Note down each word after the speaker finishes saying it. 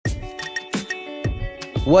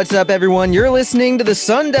What's up, everyone? You're listening to the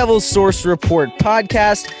Sun Devil Source Report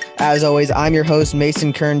podcast. As always, I'm your host,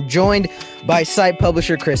 Mason Kern, joined by site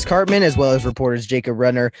publisher Chris Cartman, as well as reporters Jacob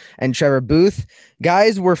Runner and Trevor Booth.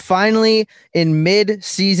 Guys, we're finally in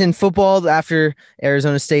mid-season football after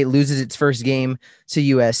Arizona State loses its first game to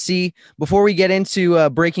USC. Before we get into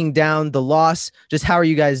breaking down the loss, just how are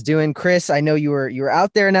you guys doing? Chris, I know you were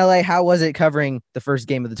out there in LA. How was it covering the first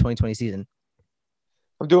game of the 2020 season?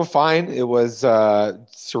 I'm doing fine. It was a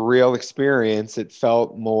surreal experience. It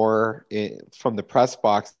felt more, from the press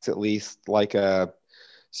box at least, like a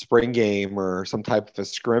spring game or some type of a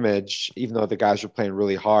scrimmage, even though the guys were playing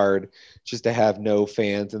really hard, just to have no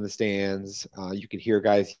fans in the stands. You could hear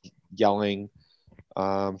guys yelling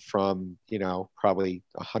from, probably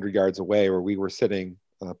 100 yards away where we were sitting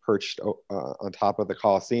perched on top of the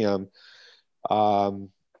Coliseum.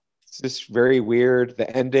 It's just very weird. The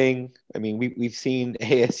ending, I mean, we've seen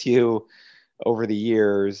ASU over the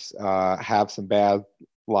years have some bad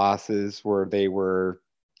losses where they were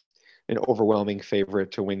an overwhelming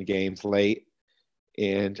favorite to win games late.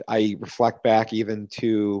 And I reflect back even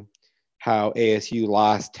to how ASU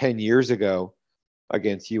lost 10 years ago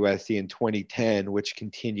against USC in 2010, which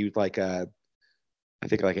continued like an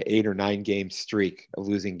 8 or 9 game streak of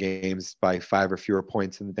losing games by 5 or fewer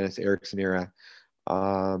points in the Dennis Erickson era.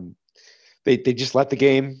 They just let the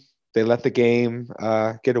game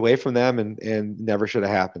get away from them and never should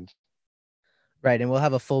have happened. Right. And we'll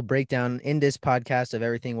have a full breakdown in this podcast of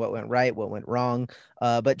everything, what went right, what went wrong.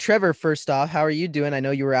 But Trevor, first off, how are you doing? I know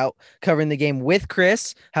you were out covering the game with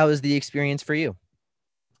Chris. How was the experience for you?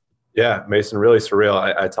 Yeah, Mason, really surreal.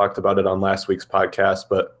 I talked about it on last week's podcast,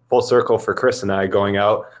 but full circle for Chris and I going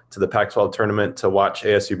out to the Pac-12 tournament to watch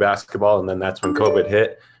ASU basketball. And then that's when COVID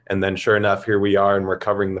hit. And then sure enough, here we are, and we're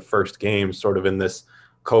covering the first game sort of in this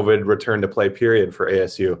COVID return to play period for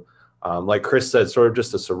ASU. Like Chris said, sort of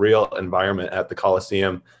just a surreal environment at the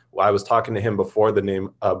Coliseum. I was talking to him before the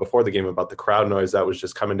game about the crowd noise that was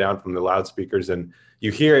just coming down from the loudspeakers. And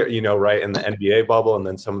you hear it, right, in the NBA bubble and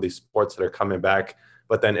then some of these sports that are coming back.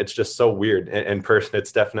 But then it's just so weird. In person,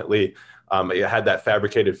 it's definitely, it had that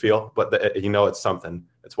fabricated feel, but it's something.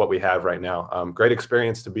 It's what we have right now. Great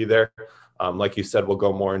experience to be there. Like you said, we'll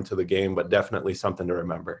go more into the game, but definitely something to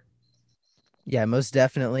remember. Yeah, most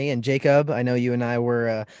definitely. And Jacob, I know you and I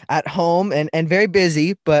were at home and very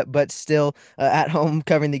busy, but still at home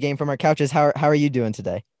covering the game from our couches. How are you doing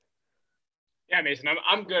today? Yeah, Mason,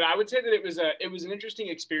 I'm good. I would say that it was an interesting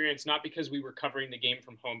experience, not because we were covering the game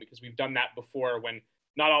from home, because we've done that before when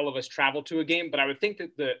not all of us travel to a game. But I would think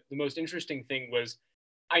that the most interesting thing was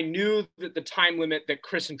I knew that the time limit that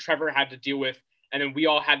Chris and Trevor had to deal with, and then we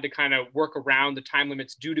all had to kind of work around the time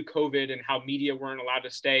limits due to COVID and how media weren't allowed to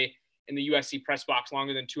stay in the USC press box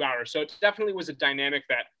longer than 2 hours. So it definitely was a dynamic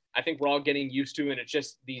that I think we're all getting used to. And it's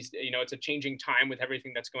just it's a changing time with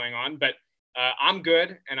everything that's going on. But I'm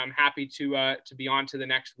good, and I'm happy to be on to the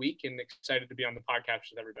next week and excited to be on the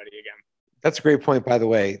podcast with everybody again. That's a great point, by the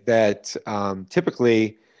way, that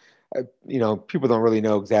typically, people don't really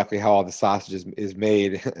know exactly how all the sausage is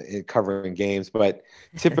made in covering games, but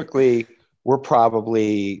typically we're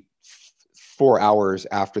probably 4 hours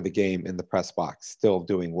after the game in the press box still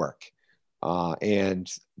doing work.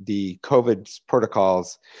 And the COVID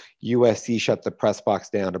protocols, USC shut the press box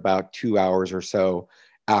down about 2 hours or so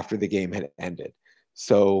after the game had ended.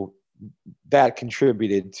 So that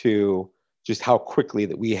contributed to just how quickly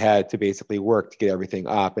that we had to basically work to get everything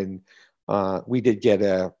up. And we did get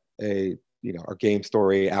our game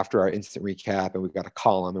story after our instant recap, and we got a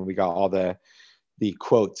column, and we got all the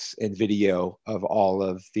quotes and video of all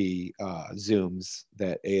of the Zooms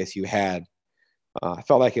that ASU had. I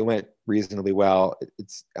felt like it went reasonably well.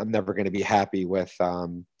 I'm never going to be happy with,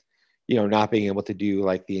 not being able to do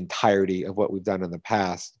like the entirety of what we've done in the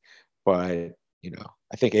past. But,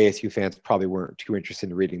 I think ASU fans probably weren't too interested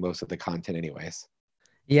in reading most of the content anyways.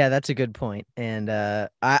 Yeah, that's a good point. And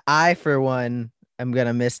I for one, I'm going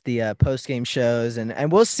to miss the post-game shows,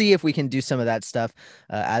 and we'll see if we can do some of that stuff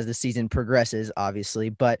as the season progresses, obviously.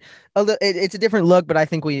 But it's a different look, but I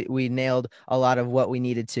think we nailed a lot of what we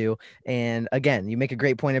needed to. And again, you make a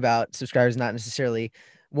great point about subscribers not necessarily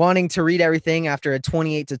wanting to read everything after a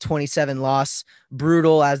 28-27 loss,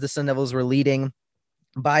 brutal as the Sun Devils were leading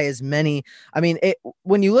by as many. I mean,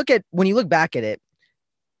 when you look back at it,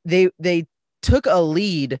 they took a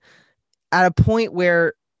lead at a point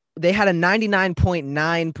where they had a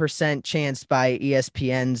 99.9% chance by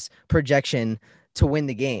ESPN's projection to win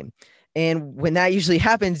the game. And when that usually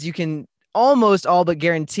happens, you can almost all but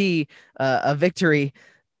guarantee a victory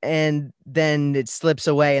and then it slips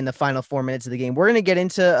away in the final 4 minutes of the game. We're going to get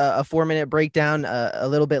into a 4-minute breakdown a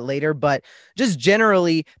little bit later, but just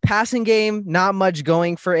generally passing game, not much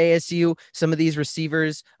going for ASU. Some of these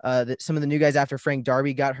receivers, some of the new guys after Frank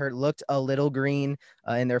Darby got hurt, looked a little green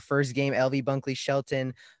in their first game. LV Bunkley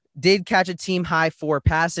Shelton did catch a team high 4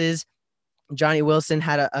 passes. Johnny Wilson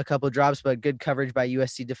had a couple of drops, but good coverage by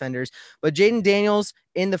USC defenders. But Jaden Daniels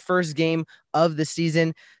in the first game of the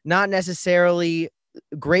season, not necessarily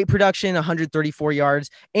great production, 134 yards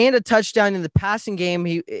and a touchdown in the passing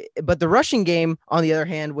game. But the rushing game, on the other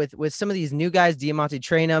hand, with some of these new guys, Diamante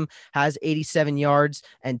Trainum has 87 yards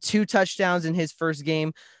and 2 touchdowns in his first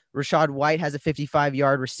game. Rashad White has a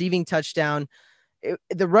 55-yard receiving touchdown.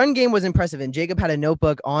 The run game was impressive, and Jacob had a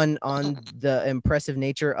notebook on the impressive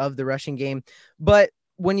nature of the rushing game. But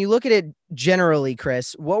when you look at it generally,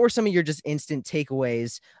 Chris, what were some of your just instant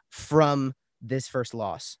takeaways from this first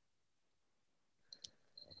loss?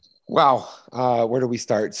 Wow. Where do we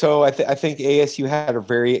start? So I think ASU had a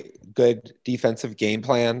very good defensive game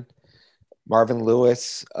plan. Marvin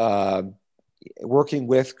Lewis working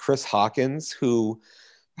with Chris Hawkins,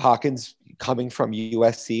 Hawkins coming from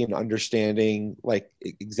USC and understanding like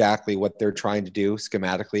exactly what they're trying to do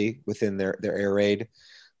schematically within their air raid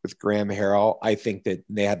with Graham Harrell. I think that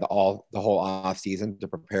they had the whole off season to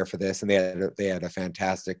prepare for this, and they had a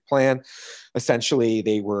fantastic plan. Essentially,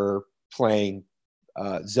 they were playing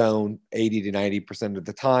zone 80 to 90% of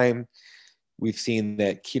the time. We've seen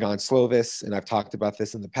that Keaton Slovis, and I've talked about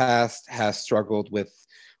this in the past, has struggled with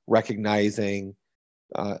recognizing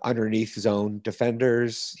underneath zone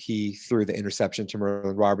defenders. He threw the interception to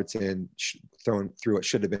Merlin Robertson, threw it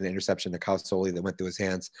should have been an interception to Kyle Soley that went through his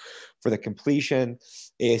hands for the completion.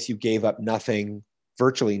 ASU gave up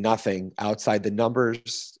virtually nothing outside the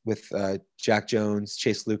numbers with Jack Jones,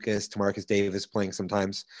 Chase Lucas, Tamarcus Davis playing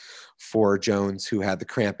sometimes for Jones, who had the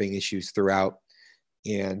cramping issues throughout.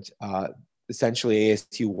 And essentially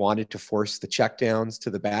ASU wanted to force the checkdowns to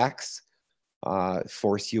the backs,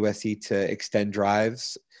 force USC to extend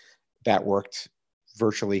drives. That worked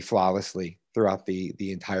virtually flawlessly throughout the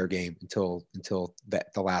entire game until the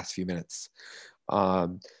last few minutes.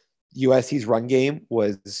 USC's run game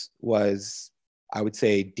was I would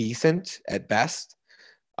say decent at best,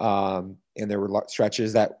 and there were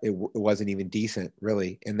stretches that it wasn't even decent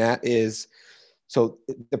really. And that is so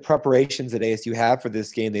the preparations that ASU had for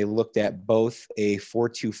this game. They looked at both a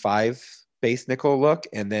 4-2-5 base nickel look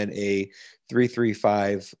and then a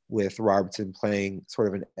 3-3-5 with Robertson playing sort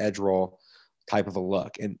of an edge roll type of a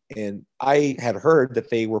look. And I had heard that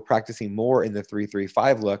they were practicing more in the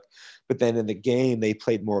 3-3-5 look, but then in the game they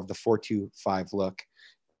played more of the 4-2-5 look.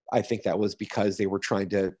 I think that was because they were trying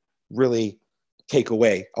to really take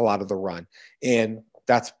away a lot of the run, and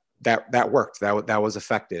that worked. That was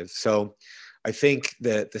effective. So I think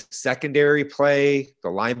that the secondary play, the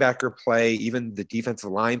linebacker play, even the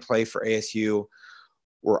defensive line play for ASU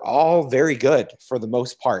were all very good for the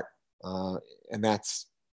most part. And that's,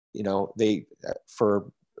 they,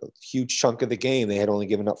 for a huge chunk of the game, they had only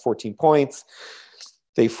given up 14 points.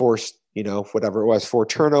 They forced, whatever it was, 4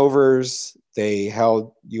 turnovers. They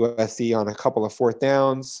held USC on a couple of 4th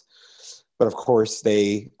downs. But of course,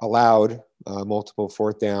 they allowed multiple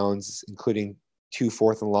 4th downs, including 2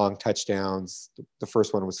 4th and long touchdowns. The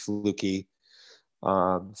first one was fluky.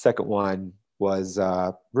 Second one was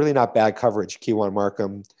really not bad coverage. Kewan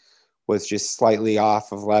Markham was just slightly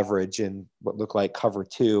off of leverage in what looked like cover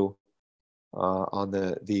 2 on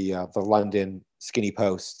the London skinny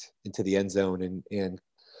post into the end zone. And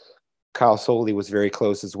Kyle Soley was very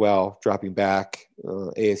close as well, dropping back.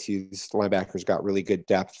 ASU's linebackers got really good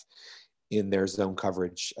depth in their zone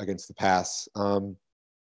coverage against the pass.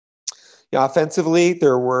 Offensively,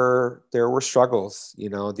 there were struggles.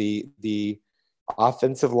 The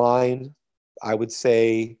offensive line, I would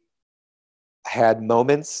say, had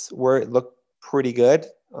moments where it looked pretty good.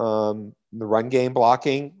 The run game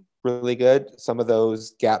blocking, really good. Some of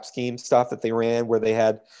those gap scheme stuff that they ran where they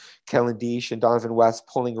had Kellen Deesh and Donovan West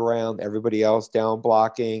pulling around, everybody else down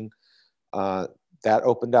blocking. That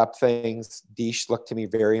opened up things. Deesh looked to me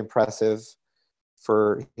very impressive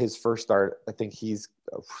for his first start. I think he's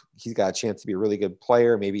got a chance to be a really good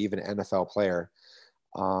player, maybe even an NFL player.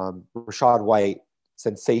 Rashad White,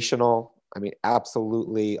 sensational. I mean,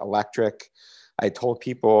 absolutely electric. I told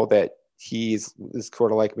people that he's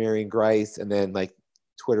sort of like Marion Grice, and then like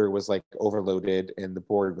Twitter was like overloaded and the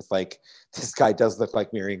board with like, this guy does look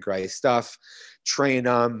like Marion Grice stuff.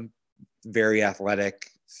 Train very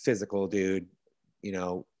athletic, physical dude,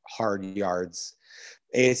 hard yards.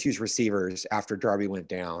 ASU's receivers, after Darby went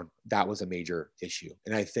down, that was a major issue.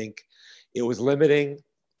 And I think it was limiting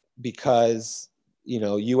because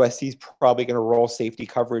USC's probably going to roll safety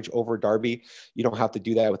coverage over Darby. You don't have to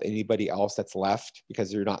do that with anybody else that's left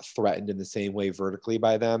because you're not threatened in the same way vertically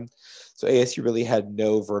by them. So ASU really had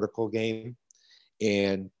no vertical game,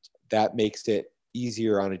 and that makes it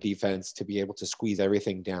easier on a defense to be able to squeeze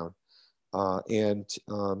everything down. And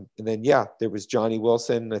then, there was Johnny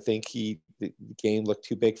Wilson. I think the game looked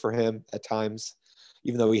too big for him at times,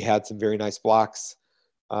 even though he had some very nice blocks.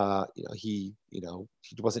 He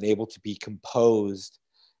wasn't able to be composed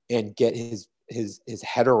and get his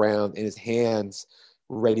head around and his hands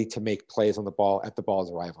ready to make plays on the ball at the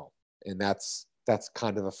ball's arrival. And that's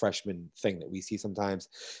kind of a freshman thing that we see sometimes.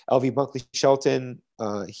 LV Bunkley Shelton,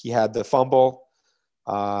 he had the fumble.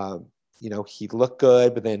 He looked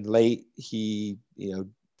good, but then late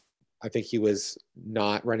I think he was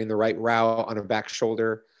not running the right route on a back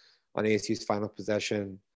shoulder on ASU's final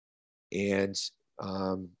possession. And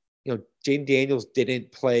Jaden Daniels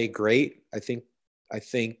didn't play great. I think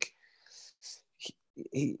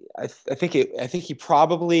he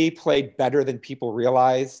probably played better than people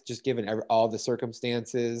realize, just given all the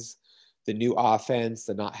circumstances, the new offense,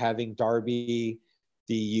 the not having Darby,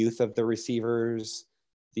 the youth of the receivers,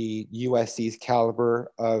 the USC's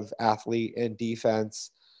caliber of athlete and defense.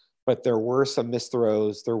 But there were some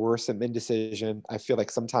misthrows. There were some indecision. I feel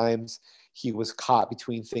like sometimes he was caught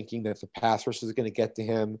between thinking that the pass rush was going to get to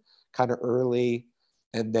him kind of early.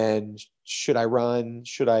 And then should I run?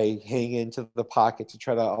 Should I hang into the pocket to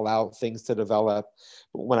try to allow things to develop?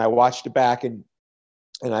 But when I watched it back and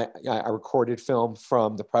I recorded film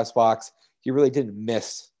from the press box, he really didn't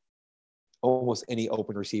miss almost any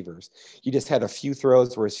open receivers. He just had a few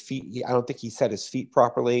throws where his feet, I don't think he set his feet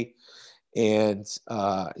properly. And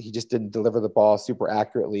he just didn't deliver the ball super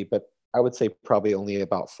accurately, but I would say probably only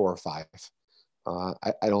about 4 or 5.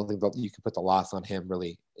 I don't think that you can put the loss on him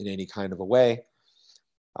really in any kind of a way.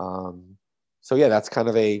 That's kind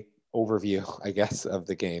of a overview, I guess, of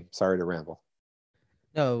the game. Sorry to ramble.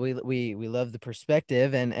 No, we love the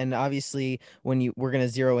perspective, and obviously we're going to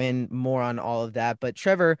zero in more on all of that. But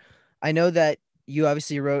Trevor, I know that you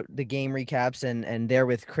obviously wrote the game recaps and there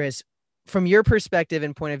with Chris. From your perspective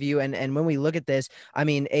and point of view, and when we look at this, I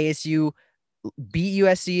mean, ASU beat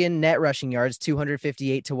USC in net rushing yards,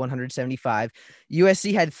 258 to 175.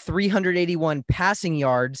 USC had 381 passing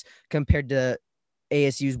yards compared to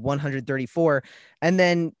ASU's 134. And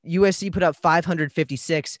then USC put up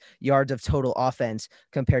 556 yards of total offense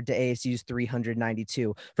compared to ASU's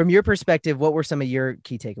 392. From your perspective, what were some of your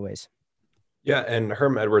key takeaways? Yeah, and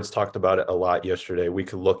Herm Edwards talked about it a lot yesterday. We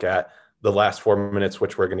could look at the last 4 minutes,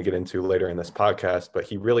 which we're going to get into later in this podcast, but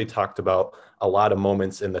he really talked about a lot of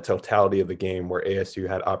moments in the totality of the game where ASU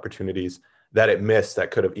had opportunities that it missed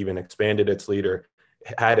that could have even expanded its lead or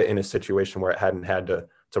had it in a situation where it hadn't had to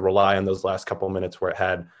rely on those last couple of minutes where it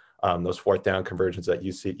had those fourth down conversions that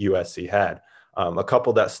USC had. A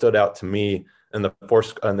couple that stood out to me in the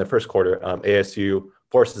first quarter, ASU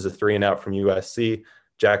forces a 3-and-out from USC.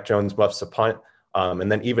 Jack Jones muffs a punt.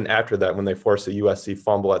 And then even after that, when they force a USC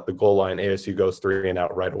fumble at the goal line, ASU goes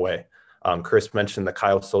 3-and-out right away. Chris mentioned the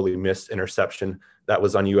Kyle Soley missed interception. That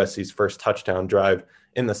was on USC's first touchdown drive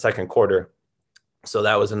in the second quarter. So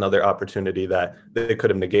that was another opportunity that they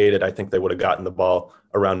could have negated. I think they would have gotten the ball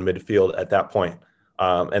around midfield at that point.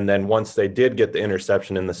 And then once they did get the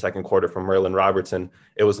interception in the second quarter from Merlin Robertson,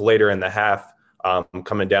 it was later in the half,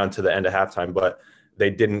 coming down to the end of halftime, but they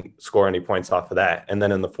didn't score any points off of that. And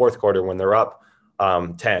then in the fourth quarter, when they're up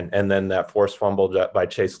 10, and then that forced fumble by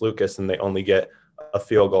Chase Lucas, and they only get a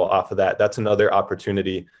field goal off of that. That's another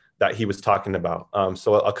opportunity that he was talking about.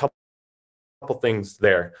 So a couple things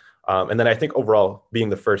there. And then I think overall, being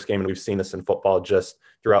the first game, and we've seen this in football just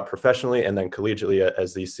throughout professionally and then collegiately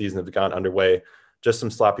as these seasons have gone underway, just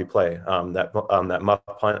some sloppy play. That muff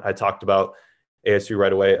punt I talked about, ASU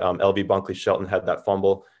right away. LV Bunkley Shelton had that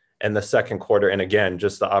fumble in the second quarter. And again,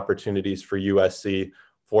 just the opportunities for USC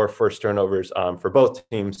for first turnovers for both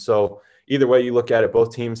teams. So either way you look at it,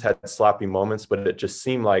 both teams had sloppy moments, but it just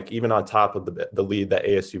seemed like even on top of the lead that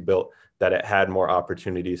ASU built, that it had more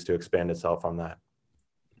opportunities to expand itself on that.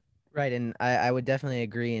 Right, and I would definitely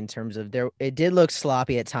agree in terms of it did look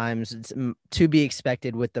sloppy at times. It's to be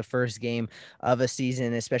expected with the first game of a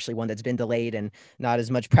season, especially one that's been delayed and not as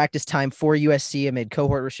much practice time for USC amid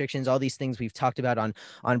cohort restrictions, all these things we've talked about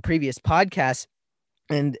on previous podcasts.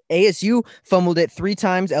 And ASU fumbled it 3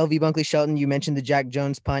 times. LV Bunkley Shelton, you mentioned the Jack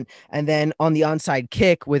Jones punt, and then on the onside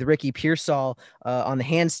kick with Ricky Pearsall on the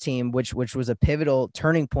hands team, which was a pivotal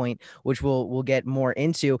turning point, which we'll get more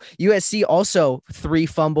into. USC also 3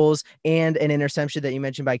 fumbles and an interception that you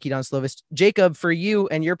mentioned by Kedon Slovis. Jacob, for you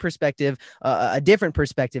and your perspective, a different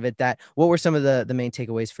perspective at that, what were some of the main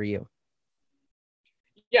takeaways for you?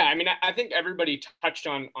 Yeah, I mean, I think everybody touched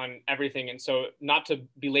on everything, and so not to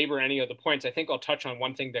belabor any of the points, I think I'll touch on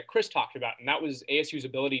one thing that Chris talked about, and that was ASU's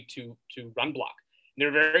ability to run block. And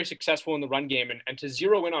they're very successful in the run game, and to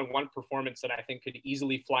zero in on one performance that I think could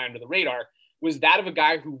easily fly under the radar was that of a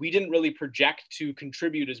guy who we didn't really project to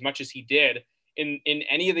contribute as much as he did in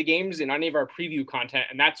any of the games in any of our preview content,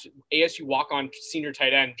 and that's ASU walk-on senior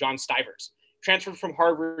tight end John Stivers, transferred from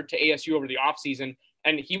Harvard to ASU over the offseason.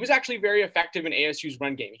 And he was actually very effective in ASU's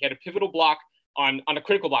run game. He had a pivotal block on a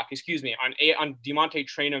critical block, on DeMonte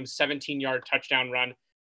Trainum's 17-yard touchdown run.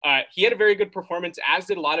 He had a very good performance, as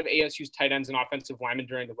did a lot of ASU's tight ends and offensive linemen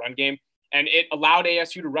during the run game. And it allowed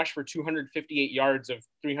ASU to rush for 258 yards of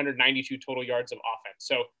 392 total yards of offense.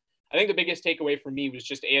 So I think the biggest takeaway for me was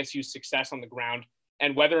just ASU's success on the ground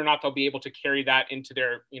and whether or not they'll be able to carry that into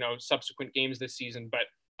their, subsequent games this season. But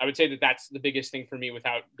I would say that that's the biggest thing for me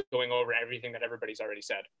without going over everything that everybody's already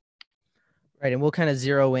said. Right, and we'll kind of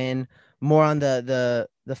zero in more on the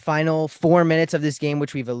final 4 minutes of this game,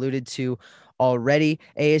 which we've alluded to already.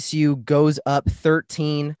 ASU goes up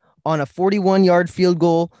 13 on a 41-yard field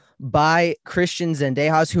goal by Christian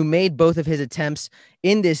Zendejas, who made both of his attempts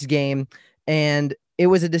in this game. And it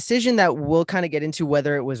was a decision that we'll kind of get into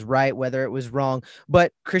whether it was right, whether it was wrong.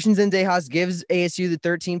 But Christian Zendejas gives ASU the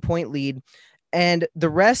 13-point lead. And the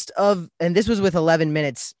rest of, and this was with 11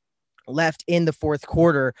 minutes left in the fourth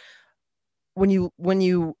quarter. When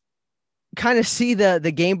you kind of see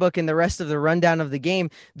the game book and the rest of the rundown of the game,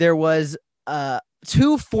 there was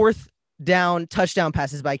 2 fourth down touchdown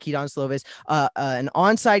passes by Kedon Slovis, an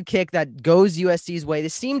onside kick that goes USC's way.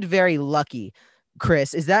 This seemed very lucky.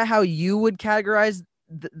 Chris, is that how you would categorize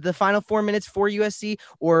the final 4 minutes for USC,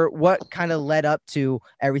 or what kind of led up to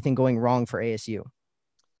everything going wrong for ASU?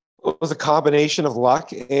 It was a combination of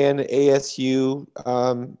luck and ASU,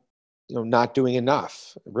 not doing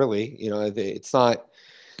enough. Really, it's not.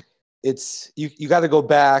 It's you got to go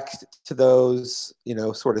back to those,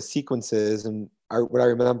 sort of sequences. And what I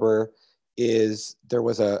remember is there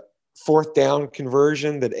was a fourth down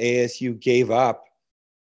conversion that ASU gave up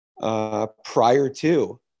prior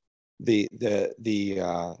to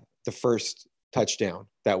the first touchdown.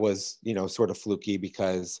 That was, sort of fluky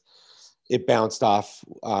because it bounced off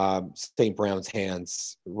St. Brown's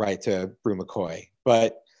hands right to Brew McCoy.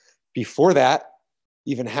 But before that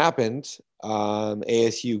even happened,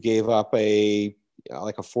 ASU gave up a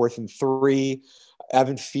 4th and 3.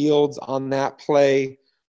 Evan Fields on that play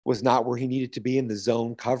was not where he needed to be in the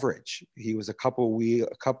zone coverage. He was a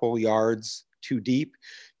couple yards too deep.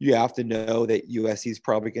 You have to know that USC is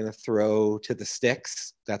probably going to throw to the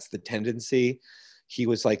sticks. That's the tendency. He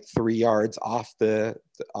was like 3 yards off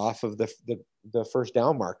of the first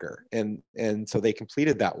down marker, and so they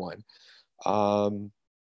completed that one.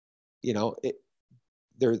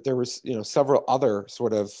 There was several other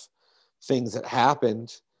sort of things that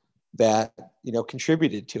happened that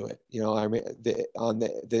contributed to it. On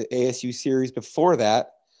the ASU series before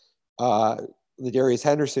that, Ladarius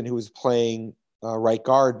Henderson, who was playing right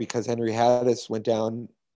guard because Henry Haddis went down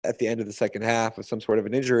at the end of the second half with some sort of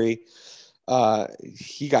an injury.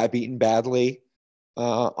 He got beaten badly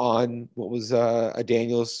on what was a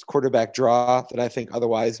Daniels quarterback draw that I think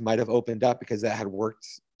otherwise might have opened up, because that had worked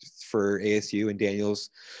for ASU and Daniels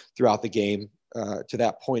throughout the game to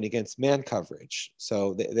that point against man coverage.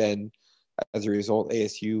 So then as a result,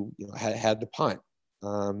 ASU had to punt.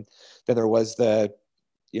 Then there was right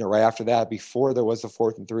after that, before there was the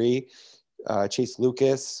 4th and 3, Chase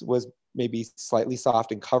Lucas was maybe slightly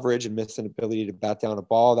soft in coverage and missed an ability to bat down a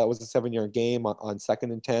ball. That was a 7-yard game on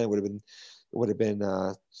 2nd and 10. It would have been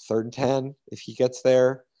 3rd and 10 if he gets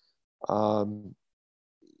there. And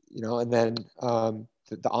then on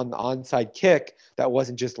the onside kick, that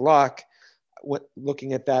wasn't just luck.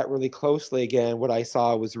 Looking at that really closely again, what I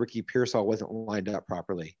saw was Ricky Pearsall wasn't lined up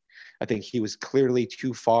properly. I think he was clearly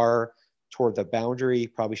too far toward the boundary.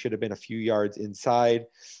 Probably should have been a few yards inside.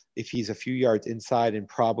 If he's a few yards inside and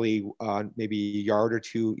probably maybe a yard or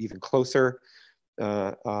two even closer,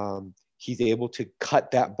 he's able to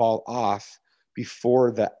cut that ball off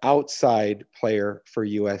before the outside player for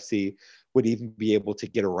USC would even be able to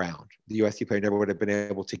get around. The USC player never would have been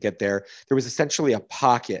able to get there. There was essentially a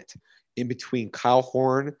pocket in between Kyle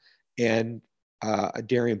Horn and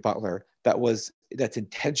Darian Butler that's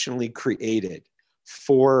intentionally created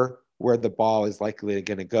for where the ball is likely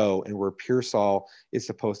going to go, and where Pearsall is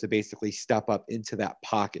supposed to basically step up into that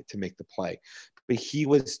pocket to make the play. But he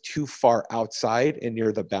was too far outside and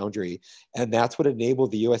near the boundary. And that's what enabled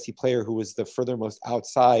the USC player who was the furthermost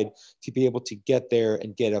outside to be able to get there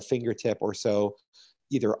and get a fingertip or so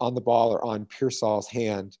either on the ball or on Pearsall's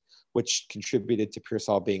hand which contributed to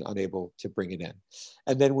Pearsall being unable to bring it in.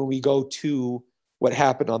 And then when we go to what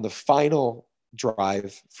happened on the final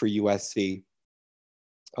drive for USC,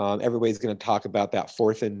 everybody's going to talk about that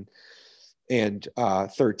 4th and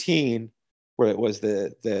 13, where it was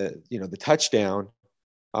the touchdown.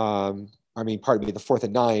 The 4th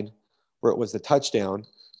and 9, where it was the touchdown.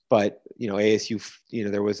 But ASU,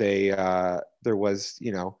 there was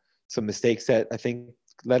some mistakes that I think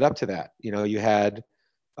led up to that. You had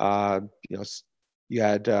Slovis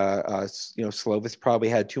probably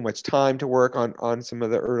had too much time to work on some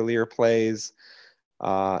of the earlier plays.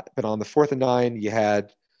 But on the 4th and 9, you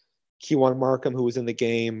had Kewan Markham, who was in the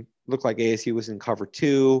game. Looked like ASU was in cover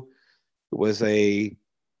 2. It was a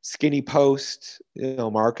skinny post.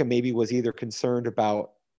 Markham maybe was either concerned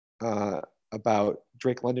about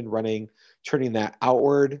Drake London turning that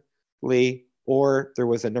outwardly, or there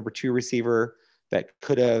was a number 2 receiver that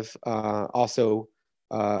could have also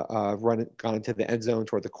gone into the end zone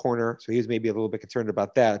toward the corner. So he was maybe a little bit concerned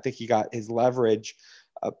about that. I think he got his leverage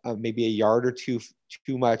maybe a yard or two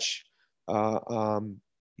too much,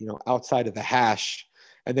 outside of the hash.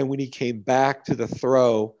 And then when he came back to the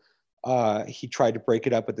throw, he tried to break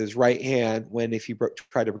it up with his right hand, when if he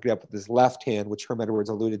tried to break it up with his left hand, which Herm Edwards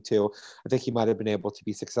alluded to, I think he might have been able to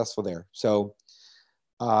be successful there. So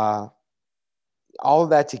all of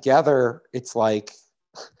that together, it's like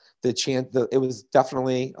it was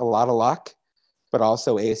definitely a lot of luck, but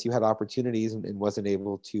also ASU had opportunities and wasn't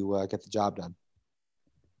able to get the job done.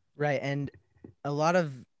 Right. And a lot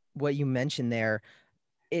of what you mentioned there,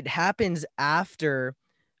 it happens after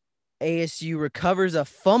ASU recovers a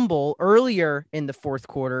fumble earlier in the 4th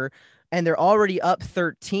quarter, and they're already up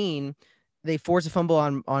 13. They force a fumble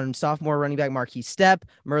on sophomore running back Marquis Stepp.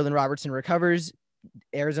 Merlin Robertson recovers.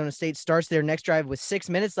 Arizona State starts their next drive with 6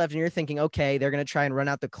 minutes left, and you're thinking, okay, they're going to try and run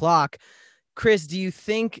out the clock. Chris, do you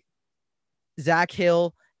think Zach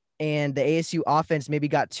Hill and the ASU offense maybe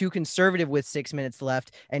got too conservative with 6 minutes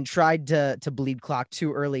left and tried to bleed clock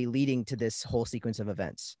too early, leading to this whole sequence of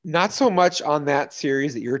events? Not so much on that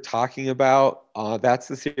series that you're talking about. That's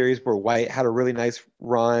the series where White had a really nice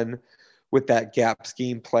run with that gap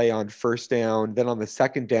scheme play on 1st down. Then on the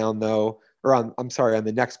 2nd down, though, on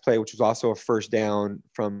the next play, which was also a 1st down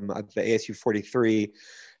from the ASU 43,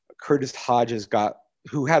 Curtis Hodges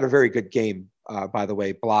who had a very good game, by the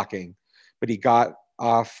way, blocking, but he got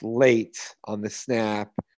off late on the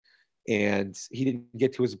snap and he didn't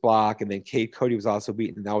get to his block. And then Cade Cody was also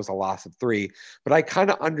beaten, and that was a loss of 3. But I kind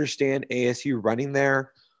of understand ASU running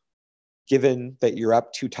there, given that you're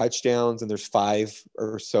up 2 touchdowns and there's 5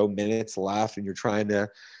 or so minutes left and you're trying to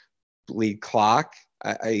bleed clock.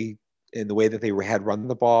 In the way that they had run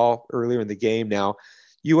the ball earlier in the game. Now,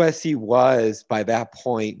 USC was by that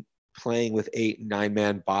point playing with 8 and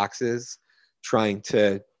 9-man boxes, trying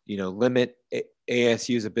to limit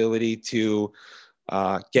ASU's ability to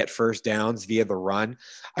get 1st downs via the run.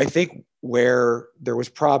 I think where there was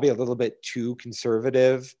probably a little bit too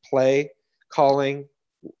conservative play calling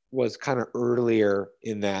was kind of earlier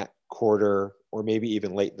in that quarter, or maybe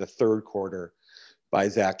even late in the 3rd quarter, by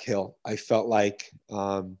Zach Hill. I felt like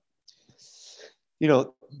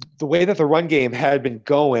the way that the run game had been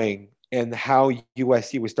going and how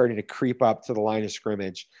USC was starting to creep up to the line of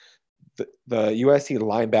scrimmage, the USC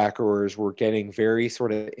linebackers were getting very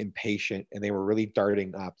sort of impatient, and they were really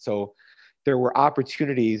darting up. So there were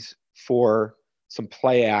opportunities for some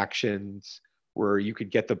play actions where you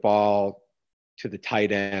could get the ball to the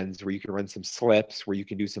tight ends, where you can run some slips, where you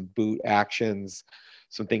can do some boot actions,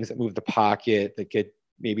 some things that move the pocket, that get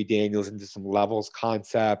maybe Daniels into some levels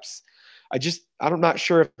concepts. I'm not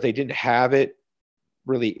sure if they didn't have it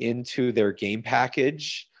really into their game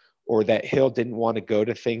package, or that Hill didn't want to go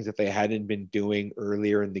to things that they hadn't been doing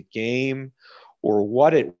earlier in the game, or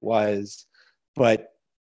what it was. But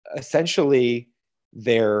essentially,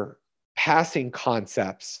 their passing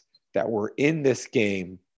concepts that were in this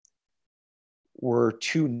game were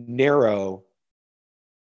too narrow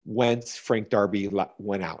once Frank Darby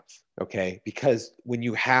went out, okay? Because when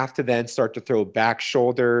you have to then start to throw back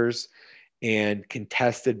shoulders and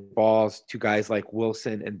contested balls to guys like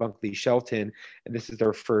Wilson and Bunkley Shelton, and this is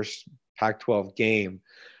their first Pac-12 game,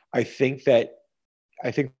 I think that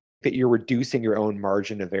you're reducing your own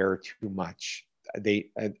margin of error too much.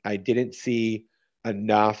 I didn't see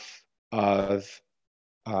enough of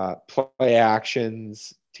play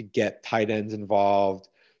actions to get tight ends involved,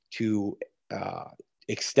 to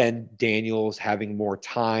extend Daniels having more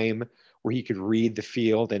time where he could read the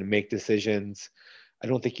field and make decisions. I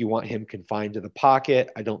don't think you want him confined to the pocket.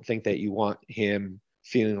 I don't think that you want him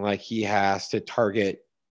feeling like he has to target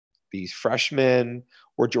these freshmen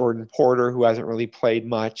or Jordan Porter, who hasn't really played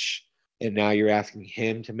much, and now you're asking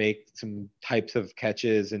him to make some types of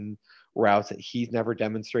catches and routes that he's never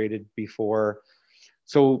demonstrated before.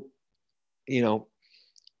 So,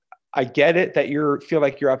 I get it that feel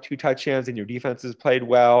like you're up 2 touchdowns and your defense has played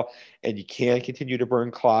well and you can continue to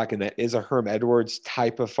burn clock, and that is a Herm Edwards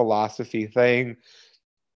type of philosophy thing.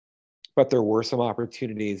 But there were some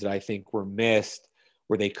opportunities that I think were missed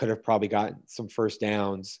where they could have probably gotten some first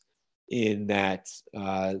downs in that,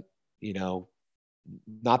 not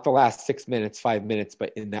the last 6 minutes, 5 minutes,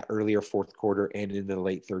 but in that earlier fourth quarter and in the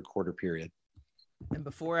late third quarter period. And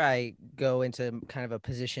before I go into kind of a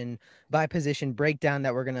position by position breakdown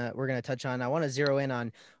that we're gonna touch on, I want to zero in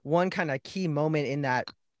on one kind of key moment in that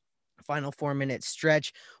final 4-minute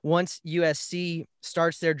stretch. Once USC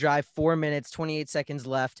starts their drive, 4 minutes, 28 seconds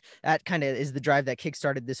left, that kind of is the drive that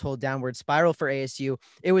kickstarted this whole downward spiral for ASU.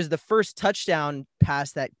 It was the first touchdown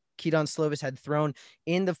pass that Kedon Slovis had thrown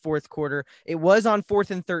in the fourth quarter. It was on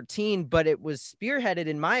 4th and 13, but it was spearheaded,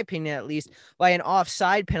 in my opinion, at least, by an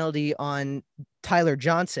offside penalty on Tyler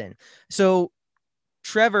Johnson. So,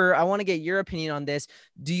 Trevor, I want to get your opinion on this.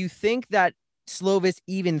 Do you think that Slovis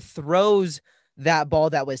even throws that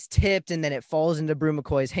ball that was tipped and then it falls into Brew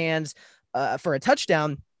McCoy's hands for a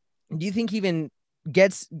touchdown? Do you think he even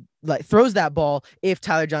throws that ball if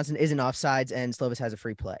Tyler Johnson isn't offsides and Slovis has a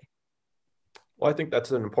free play? Well, I think that's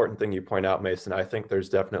an important thing you point out, Mason. I think there's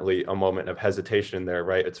definitely a moment of hesitation there,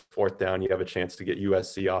 right? It's 4th down. You have a chance to get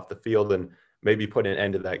USC off the field and maybe put an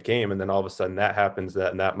end to that game. And then all of a sudden that happens,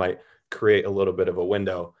 and that might create a little bit of a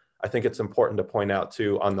window. I think it's important to point out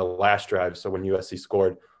too, on the last drive, so when USC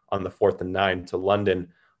scored on the 4th and 9 to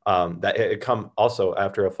London, that it come also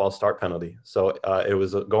after a false start penalty. So it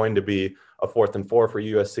was going to be a 4th and 4 for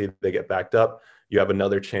USC. They get backed up. You have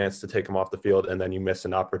another chance to take them off the field, and then you miss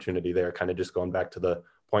an opportunity there, kind of just going back to the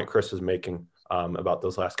point Chris was making about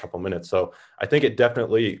those last couple minutes. So I think it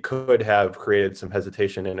definitely could have created some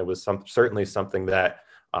hesitation, and it was certainly something that,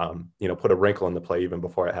 put a wrinkle in the play even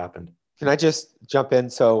before it happened. Can I just jump in?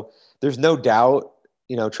 So there's no doubt,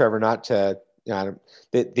 Trevor,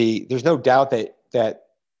 there's no doubt that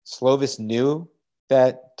Slovis knew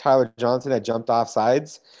that Tyler Johnson had jumped off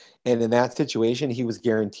sides. And in that situation, he was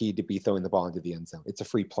guaranteed to be throwing the ball into the end zone. It's a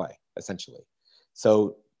free play, essentially.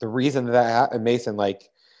 So the reason that Mason, that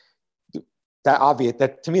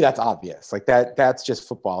to me, that's obvious. That's just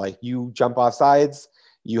football. You jump off sides,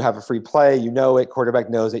 you have a free play,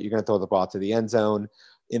 quarterback knows that you're going to throw the ball to the end zone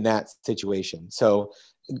in that situation. So,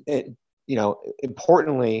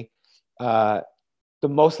 importantly, the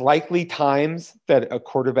most likely times that a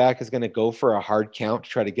quarterback is going to go for a hard count to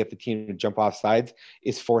try to get the team to jump off sides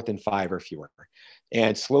is 4th and 5 or fewer.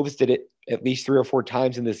 And Slovis did it at least 3 or 4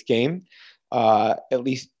 times in this game. At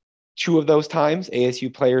least 2 of those times,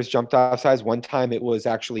 ASU players jumped off sides. One time it was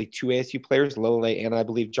actually 2 ASU players, Lole and I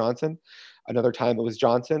believe Johnson. Another time it was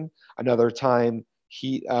Johnson. Another time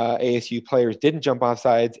ASU players didn't jump off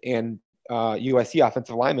sides and USC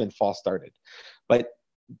offensive linemen false started. But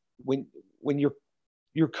when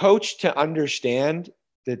you're coached to understand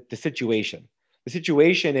the situation. The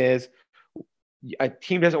situation is a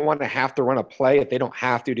team doesn't want to have to run a play if they don't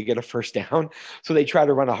have to get a first down. So they try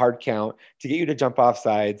to run a hard count to get you to jump off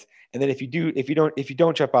sides. And then if you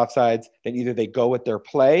don't jump off sides, then either they go with their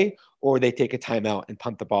play or they take a timeout and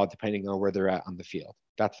punt the ball depending on where they're at on the field.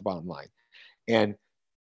 That's the bottom line. And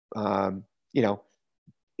that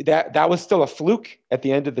was still a fluke at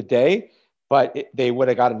the end of the day. But they would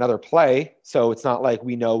have got another play. So it's not like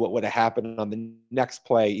we know what would have happened on the next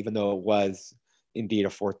play, even though it was indeed a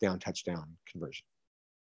 4th down touchdown conversion.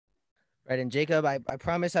 Right. And Jacob, I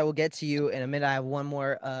promise I will get to you in a minute. I have one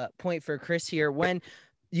more point for Chris here. When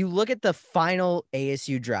you look at the final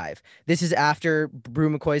ASU drive, this is after Brew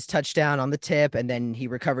McCoy's touchdown on the tip, and then he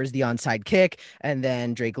recovers the onside kick, and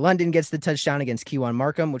then Drake London gets the touchdown against Kewan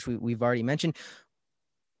Markham, which we've already mentioned.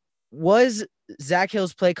 Was Zach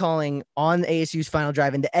Hill's play calling on ASU's final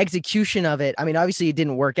drive and the execution of it, I mean, obviously it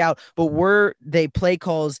didn't work out, but were they play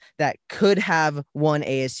calls that could have won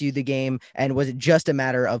ASU the game, and was it just a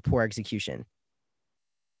matter of poor execution?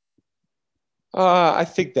 I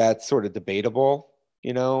think that's sort of debatable.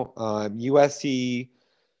 USC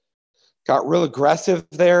got real aggressive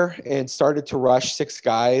there and started to rush 6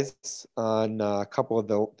 guys on a couple of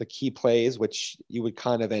the key plays, which you would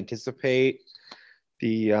kind of anticipate.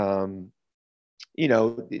 The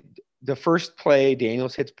first play,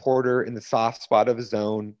 Daniels hits Porter in the soft spot of his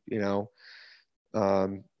zone.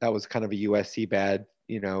 That was kind of a USC bad,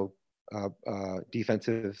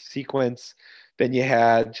 defensive sequence. Then you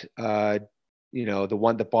had, the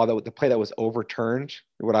play that was overturned.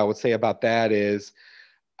 What I would say about that is,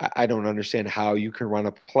 I don't understand how you can run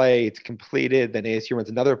a play, it's completed, then ASU runs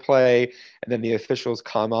another play, and then the officials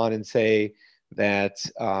come on and say that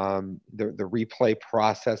the replay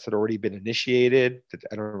process had already been initiated.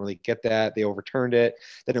 I don't really get that. They overturned it.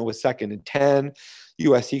 Then it was 2nd and 10.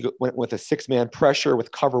 USC went with a 6-man pressure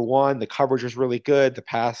with cover 1. The coverage was really good. The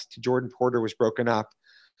pass to Jordan Porter was broken up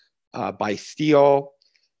by Steele.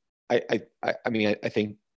 I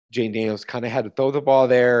think Jane Daniels kind of had to throw the ball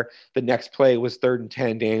there. The next play was 3rd and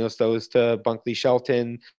 10. Daniels throws to Bunkley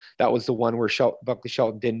Shelton. That was the one where Bunkley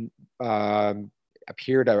Shelton didn't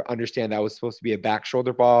appear to understand that was supposed to be a back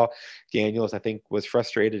shoulder ball. Daniels, I think, was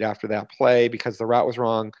frustrated after that play because the route was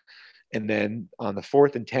wrong. And then on the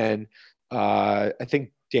 4th and 10, I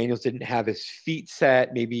think Daniels didn't have his feet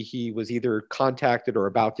set. Maybe he was either contacted or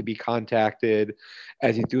about to be contacted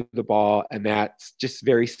as he threw the ball. And that's just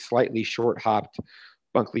very slightly short hopped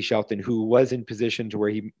Bunkley Shelton, who was in position to where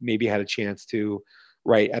he maybe had a chance to,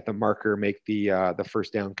 right at the marker, make the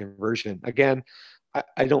first down conversion. Again,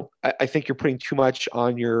 I think you're putting too much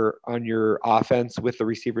on your offense with the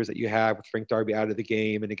receivers that you have, with Frank Darby out of the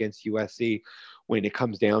game and against USC. When it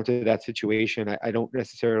comes down to that situation, I don't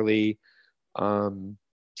necessarily,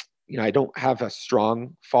 I don't have a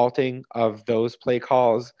strong faulting of those play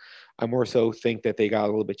calls. I more so think that they got a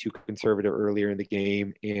little bit too conservative earlier in the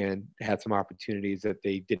game and had some opportunities that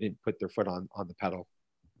they didn't put their foot on the pedal.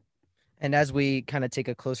 And as we kind of take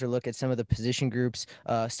a closer look at some of the position groups,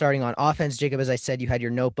 starting on offense, Jacob, as I said, you had your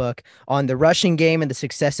notebook on the rushing game and the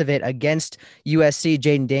success of it against USC.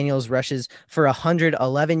 Jaden Daniels rushes for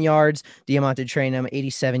 111 yards, Diamante Traynham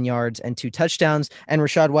 87 yards and 2 touchdowns, and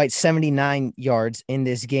Rachaad White 79 yards in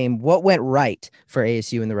this game. What went right for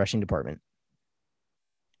ASU in the rushing department?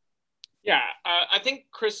 Yeah, I think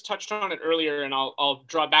Chris touched on it earlier, and I'll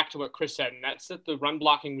draw back to what Chris said, and that's that the run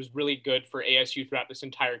blocking was really good for ASU throughout this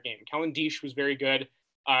entire game. Kellen Diesch was very good.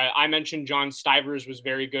 I mentioned John Stivers was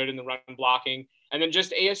very good in the run blocking, and then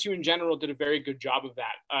just ASU in general did a very good job of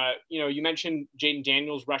that. You mentioned Jaden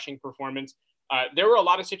Daniels' rushing performance. There were a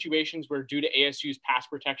lot of situations where, due to ASU's pass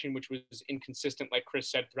protection, which was inconsistent, like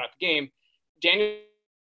Chris said, throughout the game, Daniels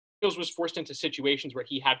was forced into situations where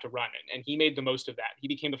he had to run it, and he made the most of that. He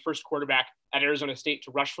became the first quarterback at Arizona State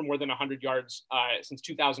to rush for more than 100 yards since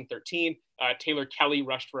 2013. Taylor Kelly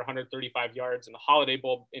rushed for 135 yards in the Holiday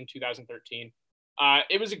Bowl in 2013.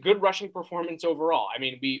 It was a good rushing performance overall. I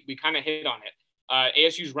mean, we kind of hit on it.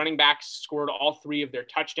 ASU's running backs scored all 3 of their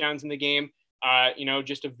touchdowns in the game.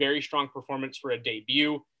 Just a very strong performance for a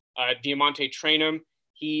debut. Diamante Traynham,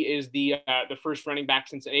 he is the first running back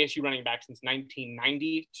since ASU running back since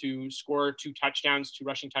 1990 to score 2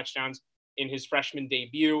 rushing touchdowns in his freshman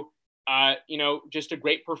debut. Just a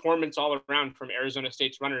great performance all around from Arizona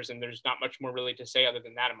State's runners, and there's not much more really to say other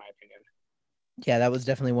than that, in my opinion. Yeah, that was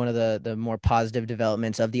definitely one of the more positive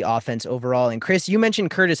developments of the offense overall. And Chris, you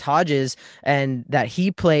mentioned Curtis Hodges and that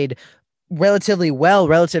he played relatively well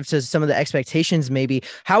relative to some of the expectations maybe.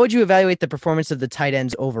 How would you evaluate the performance of the tight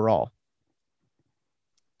ends overall?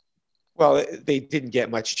 Well, they didn't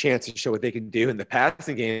get much chance to show what they can do in the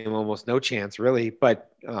passing game, almost no chance really.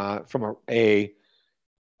 But from a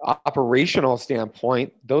operational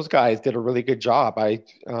standpoint, those guys did a really good job.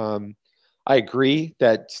 I agree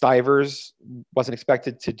that Stivers wasn't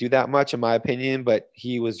expected to do that much, in my opinion, but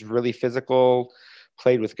he was really physical,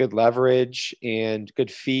 played with good leverage and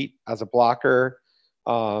good feet as a blocker.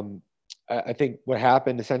 I think what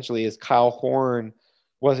happened essentially is Kyle Horn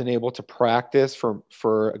wasn't able to practice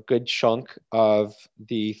for a good chunk of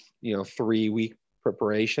the 3-week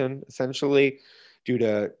preparation, essentially, due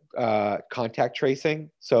to contact tracing.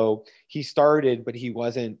 So he started, but he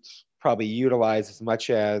wasn't probably utilized as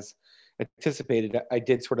much as anticipated. I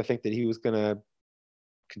did sort of think that he was going to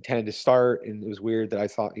contend to start, and it was weird that I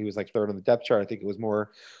thought he was like 3rd on the depth chart. I think it was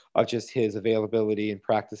more of just his availability and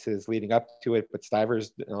practices leading up to it. But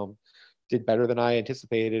Stivers did better than I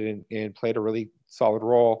anticipated and played a really solid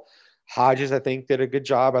role. Hodges, I think, did a good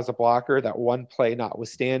job as a blocker. That one play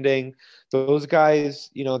notwithstanding, those guys,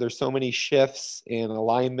 there's so many shifts and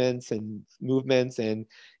alignments and movements, and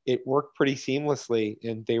it worked pretty seamlessly.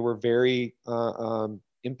 And they were very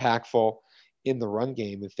impactful in the run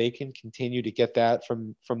game. If they can continue to get that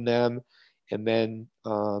from them, and then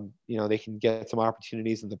they can get some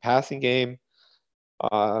opportunities in the passing game,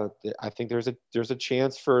 I think there's a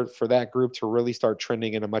chance for that group to really start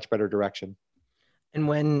trending in a much better direction. And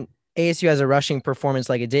when ASU has a rushing performance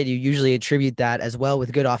like it did, you usually attribute that as well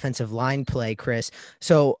with good offensive line play, Chris.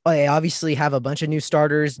 So I obviously have a bunch of new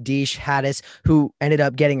starters, Diesch, Hattis, who ended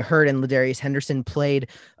up getting hurt, and Ladarius Henderson played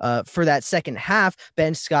for that second half.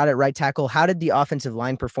 Ben Scott at right tackle. How did the offensive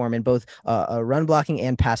line perform in both a run blocking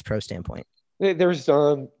and pass pro standpoint? There's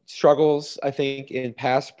struggles, I think, in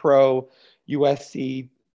pass pro. USC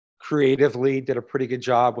creatively did a pretty good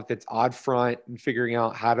job with its odd front and figuring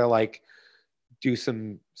out how to like do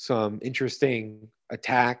some interesting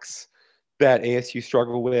attacks that ASU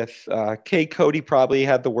struggled with. Cade Cody probably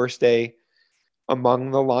had the worst day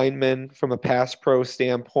among the linemen from a pass pro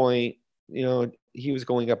standpoint. You know, he was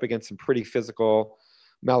going up against some pretty physical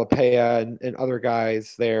Malapaya and other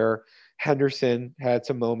guys there. Henderson had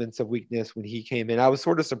some moments of weakness when he came in. I was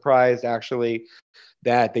sort of surprised, actually,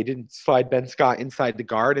 that they didn't slide Ben Scott inside the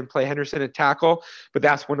guard and play Henderson at tackle. But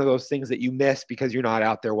that's one of those things that you miss because you're not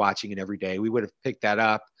out there watching it every day. We would have picked that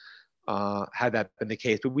up had that been the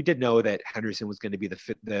case. But we did know that Henderson was going to be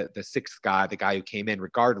the sixth guy, the guy who came in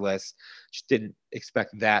regardless. Just didn't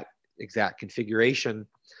expect that exact configuration.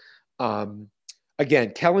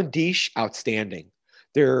 Again, Kellen Diesch, outstanding.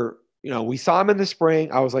 We saw him in the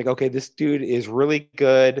spring. I was like, okay, this dude is really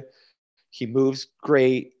good. He moves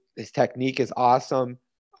great. His technique is awesome.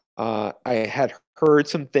 I had heard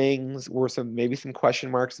some things, maybe some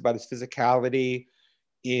question marks about his physicality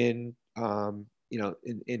in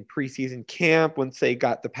preseason camp once they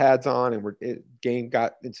got the pads on and game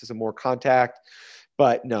got into some more contact.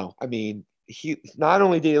 But no, I mean, he not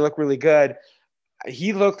only did he look really good,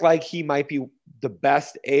 he looked like he might be the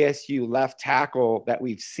best ASU left tackle that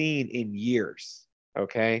we've seen in years.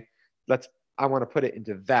 Okay. I want to put it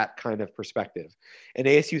into that kind of perspective. And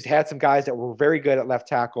ASU's had some guys that were very good at left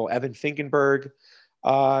tackle. Evan Finkenberg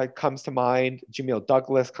comes to mind. Jamil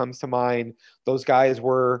Douglas comes to mind. Those guys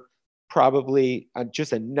were probably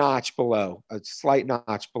just a slight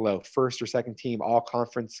notch below first or second team all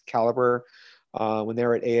conference caliber when they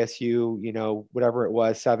were at ASU, whatever it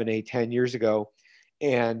was, 7, 8, 10 years ago.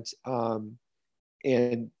 And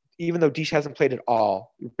even though Diesch hasn't played at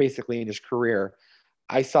all, basically in his career,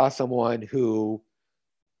 I saw someone who,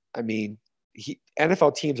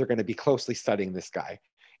 NFL teams are going to be closely studying this guy.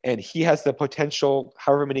 And he has the potential,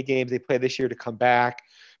 however many games they play this year, to come back,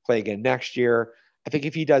 play again next year. I think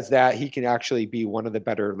if he does that, he can actually be one of the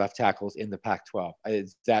better left tackles in the Pac-12.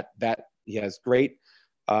 He has great,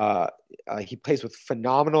 he plays with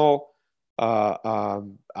phenomenal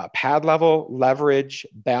pad level, leverage,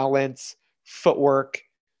 balance, footwork.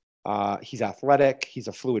 He's athletic. He's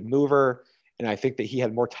a fluid mover. And I think that he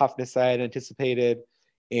had more toughness than I had anticipated.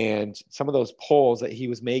 And some of those pulls that he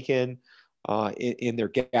was making in their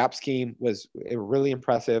gap scheme was really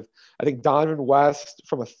impressive. I think Donovan West,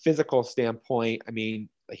 from a physical standpoint,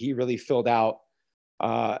 he really filled out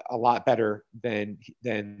a lot better than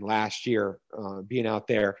last year being out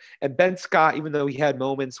there. And Ben Scott, even though he had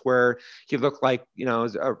moments where he looked like,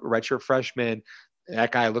 as a redshirt freshman,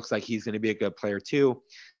 that guy looks like he's going to be a good player too.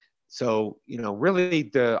 So, really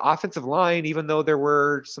the offensive line, even though there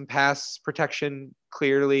were some pass protection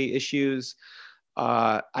clearly issues,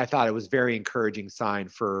 I thought it was very encouraging sign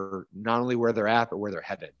for not only where they're at, but where they're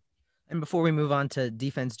headed. And before we move on to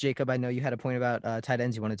defense, Jacob, I know you had a point about tight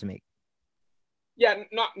ends you wanted to make. Yeah,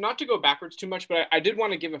 not to go backwards too much, but I did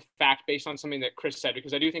want to give a fact based on something that Chris said,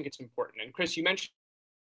 because I do think it's important. And Chris, you mentioned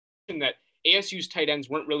that ASU's tight ends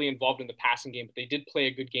weren't really involved in the passing game, but they did play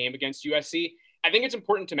a good game against USC. I think it's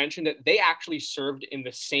important to mention that they actually served in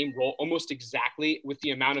the same role almost exactly with the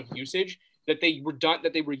amount of usage that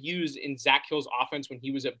they were used in Zach Hill's offense when he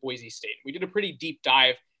was at Boise State. We did a pretty deep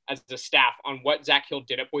dive as a staff on what Zach Hill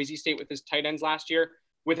did at Boise State with his tight ends last year,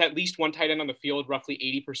 with at least one tight end on the field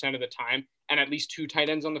roughly 80% of the time, and at least two tight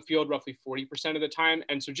ends on the field roughly 40% of the time.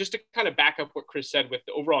 And so just to kind of back up what Chris said with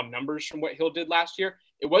the overall numbers from what Hill did last year,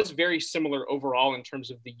 it was very similar overall in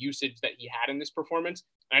terms of the usage that he had in this performance.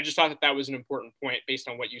 And I just thought that was an important point based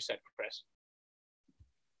on what you said, Chris.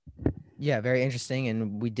 Yeah, very interesting.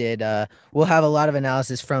 And we did, we'll have a lot of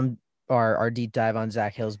analysis from our deep dive on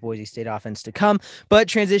Zach Hill's Boise State offense to come. But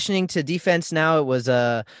transitioning to defense now, it was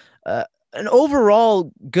an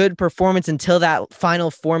overall good performance until that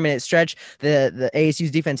final 4-minute stretch. The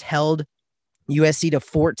ASU's defense held USC to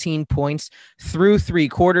 14 points through 3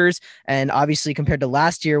 quarters. And obviously compared to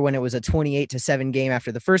last year when it was a 28-7 game after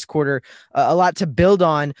the first quarter, a lot to build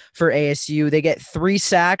on for ASU. They get 3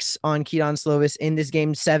 sacks on Kedon Slovis in this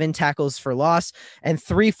game, 7 tackles for loss, and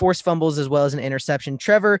 3 forced fumbles as well as an interception.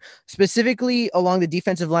 Trevor, specifically along the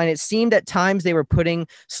defensive line, it seemed at times they were putting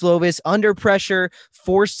Slovis under pressure,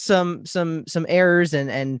 forced some errors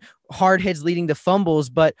and hard hits leading to fumbles.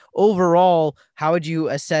 But overall, how would you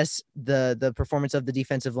assess the performance of the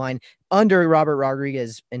defensive line under Robert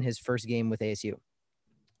Rodriguez in his first game with ASU?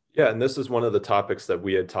 Yeah, and this is one of the topics that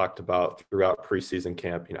we had talked about throughout preseason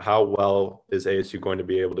camp. How well is ASU going to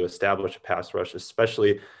be able to establish a pass rush,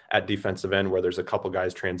 especially at defensive end, where there's a couple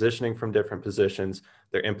guys transitioning from different positions.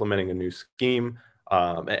 They're implementing a new scheme.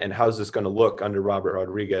 And how's this going to look under Robert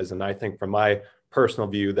Rodriguez? And I think from my personal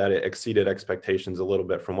view that it exceeded expectations a little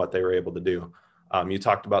bit from what they were able to do. You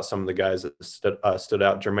talked about some of the guys that stood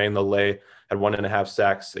out. Jermaine Lele had 1.5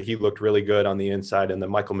 sacks. He looked really good on the inside. And then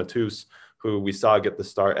Michael Matus, who we saw get the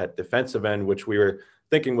start at defensive end, which we were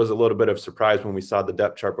thinking was a little bit of surprise when we saw the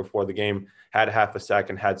depth chart before the game, had 0.5 sack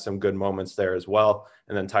and had some good moments there as well.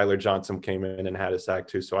 And then Tyler Johnson came in and had a sack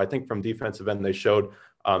too. So I think from defensive end, they showed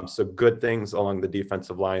some good things along the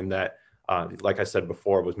defensive line that, like I said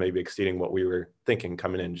before, was maybe exceeding what we were thinking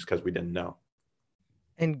coming in just because we didn't know.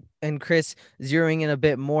 And Chris, zeroing in a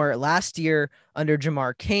bit more, last year under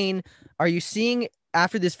Jamar Cain, are you seeing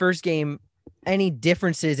after this first game any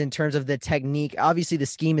differences in terms of the technique? Obviously the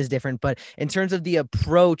scheme is different, but in terms of the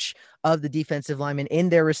approach of the defensive linemen in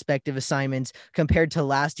their respective assignments compared to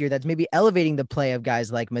last year, that's maybe elevating the play of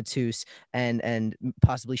guys like Matus and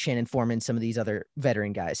possibly Shannon Foreman, some of these other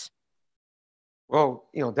veteran guys? Well,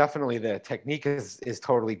 definitely the technique is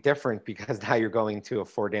totally different because now you're going to a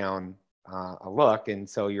 4-down a look. And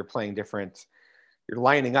so you're playing different, you're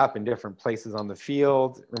lining up in different places on the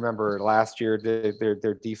field. Remember last year,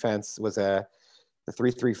 their defense was the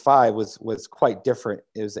 3-3-5 was quite different.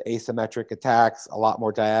 It was asymmetric attacks, a lot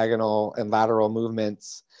more diagonal and lateral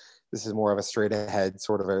movements. This is more of a straight ahead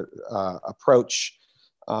sort of a approach,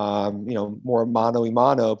 more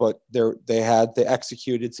mano-a-mano, but they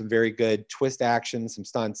executed some very good twist actions, some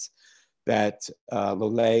stunts that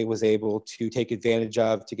Lele was able to take advantage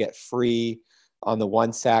of to get free on the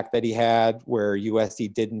one sack that he had where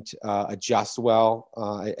USC didn't adjust well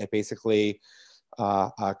at basically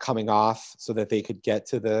coming off so that they could get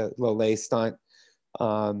to the Lele stunt.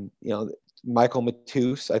 Michael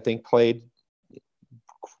Matus, I think, played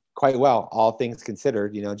quite well, all things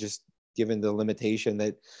considered, just given the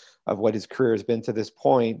limitation of what his career has been to this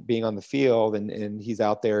point, being on the field, and he's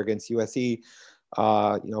out there against USC,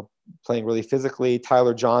 playing really physically.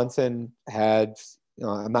 Tyler Johnson had,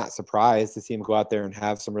 I'm not surprised to see him go out there and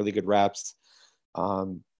have some really good reps.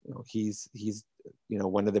 He's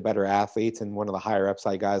one of the better athletes and one of the higher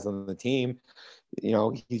upside guys on the team.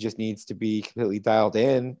 He just needs to be completely dialed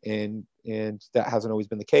in, and that hasn't always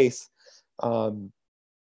been the case. I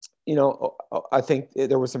think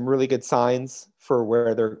there were some really good signs for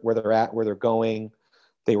where they're at, where they're going.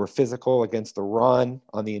 They were physical against the run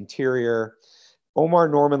on the interior. Omar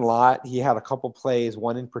Norman Lott, he had a couple plays,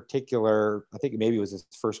 one in particular, I think maybe it was his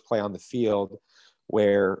first play on the field,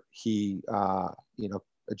 where he,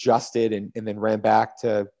 adjusted and then ran back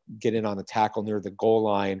to get in on the tackle near the goal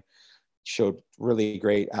line, showed really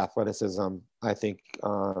great athleticism. I think,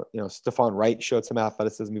 Stephon Wright showed some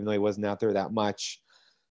athleticism, even though he wasn't out there that much.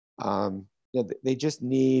 They just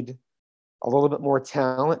need a little bit more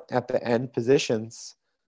talent at the end positions.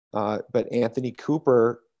 But Anthony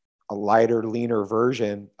Cooper, a lighter, leaner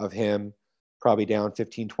version of him, probably down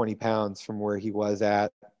 15, 20 pounds from where he was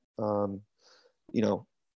at, the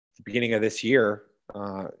beginning of this year.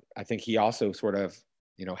 I think he also sort of,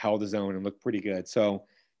 held his own and looked pretty good. So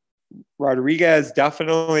Rodriguez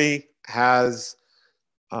definitely has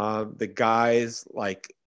the guys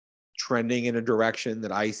like trending in a direction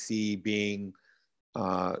that I see being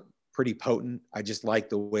pretty potent. I just like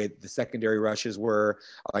the way the secondary rushes were.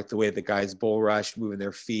 I like the way the guys bull rush, moving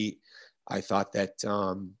their feet. I thought that,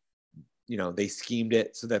 they schemed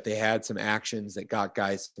it so that they had some actions that got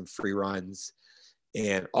guys some free runs,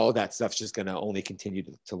 and all of that stuff's just going to only continue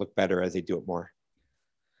to look better as they do it more.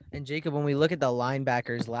 And Jacob, when we look at the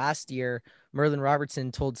linebackers last year, Merlin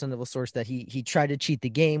Robertson told Sun Devil Source that he tried to cheat the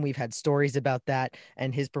game. We've had stories about that,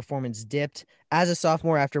 and his performance dipped as a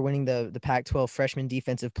sophomore after winning the Pac-12 Freshman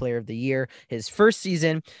Defensive Player of the Year his first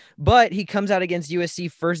season. But he comes out against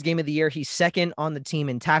USC first game of the year. He's second on the team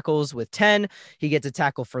in tackles with 10. He gets a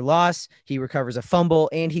tackle for loss. He recovers a fumble,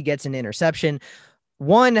 and he gets an interception.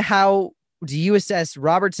 One, how do you assess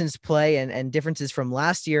Robertson's play and differences from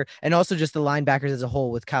last year, and also just the linebackers as a whole,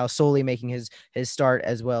 with Kyle Soley making his start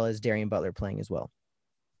as well as Darian Butler playing as well?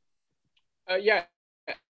 Yeah.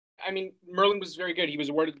 I mean, Merlin was very good. He was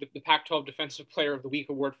awarded the Pac-12 Defensive Player of the Week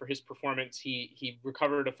award for his performance. He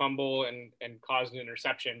recovered a fumble and caused an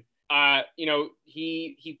interception.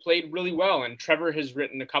 He played really well, and Trevor has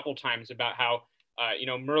written a couple times about how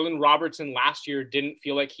Merlin Robertson last year didn't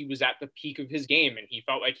feel like he was at the peak of his game, and he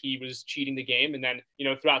felt like he was cheating the game. And then,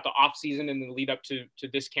 throughout the offseason and the lead up to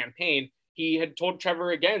this campaign, he had told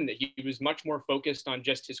Trevor again that he was much more focused on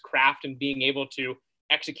just his craft and being able to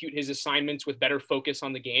execute his assignments with better focus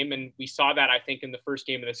on the game. And we saw that, I think, in the first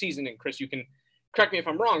game of the season. And Chris, you can correct me if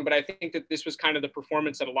I'm wrong, but I think that this was kind of the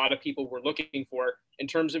performance that a lot of people were looking for in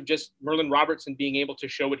terms of just Merlin Robertson being able to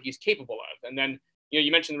show what he's capable of. And then,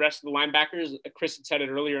 you mentioned the rest of the linebackers. Chris had said it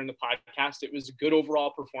earlier in the podcast. It was a good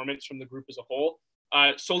overall performance from the group as a whole.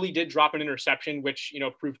 Soli did drop an interception, which,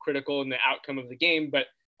 proved critical in the outcome of the game, but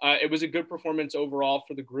it was a good performance overall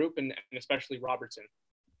for the group and especially Robertson.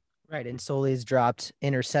 Right, and Soli's dropped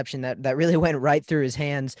interception that really went right through his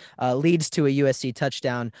hands, leads to a USC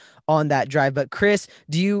touchdown on that drive. But Chris,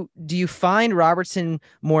 do you find Robertson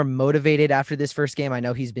more motivated after this first game? I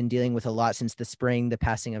know he's been dealing with a lot since the spring, the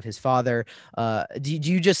passing of his father. Do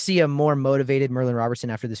you just see a more motivated Merlin Robertson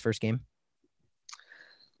after this first game?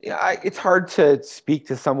 Yeah, it's hard to speak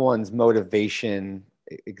to someone's motivation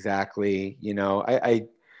exactly.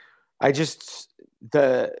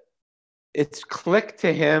 It's clicked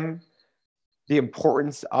to him the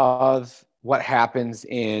importance of what happens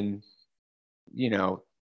in,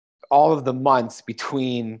 all of the months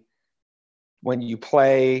between when you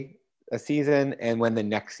play a season and when the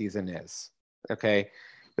next season is. Okay.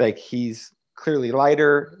 Like, he's clearly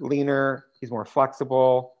lighter, leaner, he's more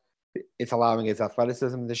flexible. It's allowing his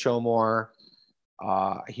athleticism to show more.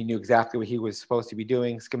 He knew exactly what he was supposed to be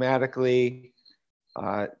doing schematically.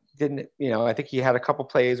 I think he had a couple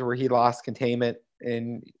plays where he lost containment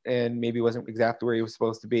and maybe wasn't exactly where he was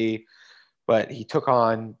supposed to be, but he took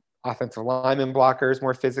on offensive lineman blockers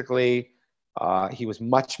more physically. He was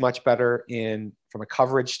much, much better from a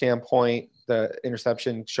coverage standpoint. The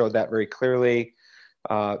interception showed that very clearly.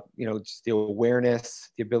 Just the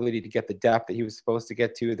awareness, the ability to get the depth that he was supposed to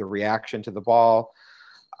get to, the reaction to the ball.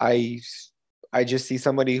 I just see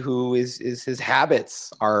somebody who is his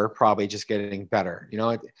habits are probably just getting better.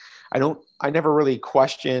 I never really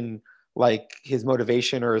question like his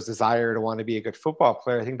motivation or his desire to want to be a good football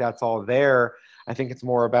player. I think that's all there. I think it's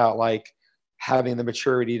more about like having the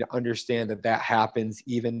maturity to understand that happens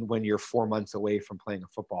even when you're 4 months away from playing a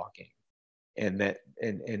football game, and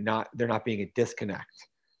there not being a disconnect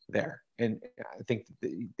there. And I think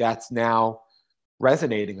that's now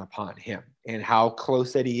resonating upon him and how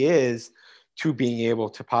close that he is to being able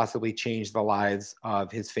to possibly change the lives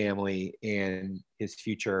of his family and his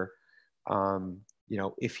future,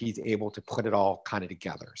 if he's able to put it all kind of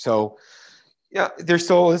together. So, there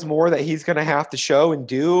still is more that he's going to have to show and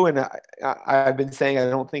do. And I've been saying I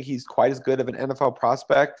don't think he's quite as good of an NFL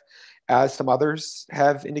prospect as some others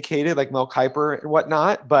have indicated, like Mel Kiper and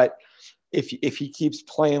whatnot. But if he keeps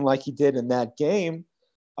playing like he did in that game,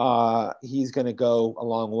 he's going to go a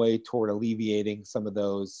long way toward alleviating some of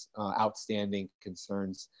those outstanding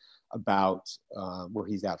concerns about where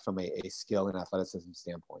he's at from a skill and athleticism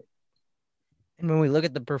standpoint. And when we look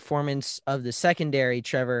at the performance of the secondary,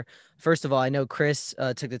 Trevor, first of all, I know Chris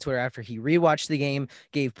took to Twitter after he rewatched the game,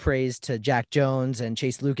 gave praise to Jack Jones and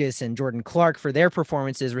Chase Lucas and Jordan Clark for their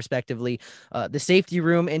performances, respectively. The safety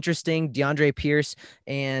room, interesting. DeAndre Pierce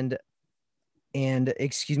and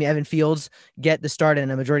Evan Fields get the start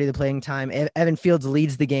and a majority of the playing time. Evan Fields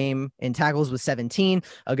leads the game in tackles with 17,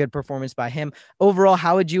 a good performance by him. Overall,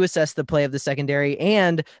 how would you assess the play of the secondary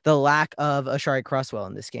and the lack of Ashari Crosswell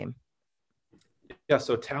in this game? Yeah,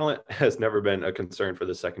 so talent has never been a concern for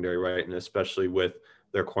the secondary, right? And especially with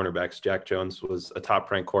their cornerbacks. Jack Jones was a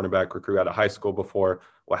top-ranked cornerback recruit out of high school before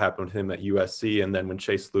what happened with him at USC. And then when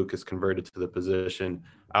Chase Lucas converted to the position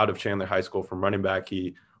out of Chandler High School from running back,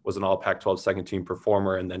 he was an all Pac-12 second-team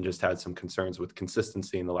performer and then just had some concerns with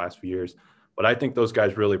consistency in the last few years. But I think those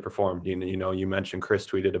guys really performed. You mentioned Chris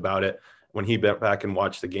tweeted about it. When he went back and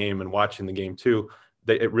watched the game and watching the game too,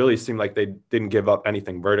 it really seemed like they didn't give up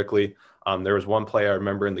anything vertically. There was one play I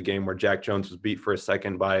remember in the game where Jack Jones was beat for a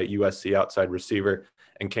second by a USC outside receiver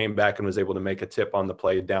and came back and was able to make a tip on the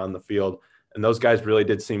play down the field. And those guys really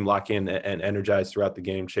did seem locked in and energized throughout the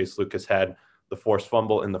game. Chase Lucas had the forced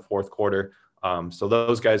fumble in the fourth quarter. So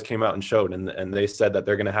those guys came out and showed, and they said that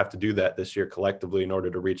they're going to have to do that this year collectively in order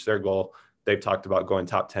to reach their goal. They've talked about going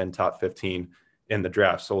top 10, top 15 in the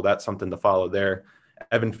draft. So that's something to follow there.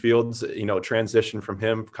 Evan Fields, transition from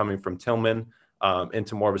him coming from Tillman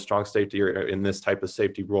into more of a strong safety or in this type of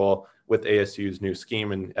safety role with ASU's new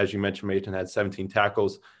scheme. And as you mentioned, Mason had 17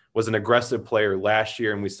 tackles, was an aggressive player last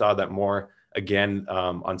year. And we saw that more again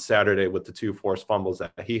on Saturday with the 2 forced fumbles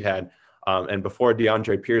that he had. And before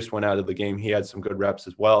DeAndre Pierce went out of the game, he had some good reps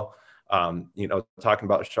as well. Talking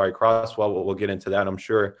about Ashari Crosswell, we'll get into that, I'm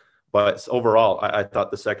sure. But overall, I thought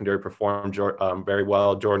the secondary performed very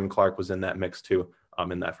well. Jordan Clark was in that mix too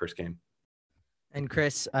in that first game. And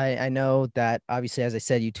Chris, I know that obviously, as I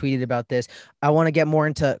said, you tweeted about this. I want to get more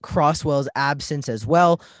into Crosswell's absence as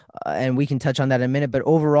well, and we can touch on that in a minute. But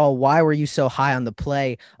overall, why were you so high on the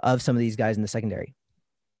play of some of these guys in the secondary?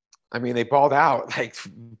 I mean, they balled out like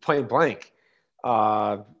point blank.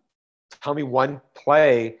 Uh, Tell me one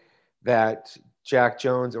play that Jack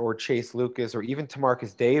Jones or Chase Lucas or even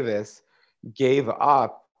Tamarcus Davis gave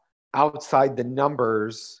up outside the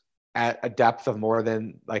numbers at a depth of more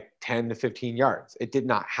than like 10 to 15 yards. It did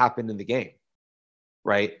not happen in the game,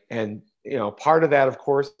 right? And part of that, of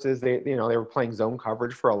course, is they were playing zone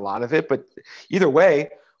coverage for a lot of it. But either way,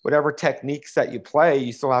 whatever techniques that you play,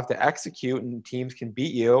 you still have to execute, and teams can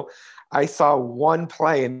beat you. I saw one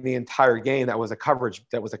play in the entire game that was a coverage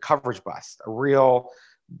bust,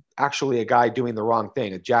 actually a guy doing the wrong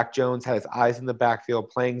thing. Jack Jones had his eyes in the backfield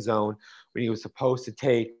playing zone when he was supposed to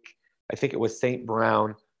take, I think it was St.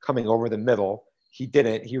 Brown coming over the middle. He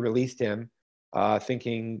didn't. He released him,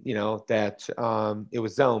 thinking that it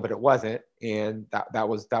was zone, but it wasn't, and that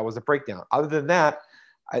was a breakdown. Other than that,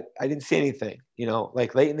 I didn't see anything.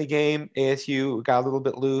 Like late in the game, ASU got a little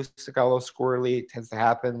bit loose, it got a little squirrely. It tends to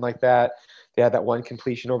happen like that. They had that one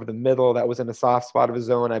completion over the middle that was in a soft spot of his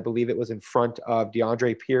zone. I believe it was in front of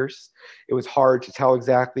DeAndre Pierce. It was hard to tell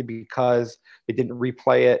exactly because they didn't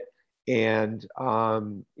replay it, and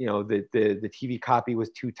the TV copy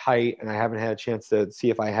was too tight, and I haven't had a chance to see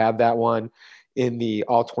if I have that one in the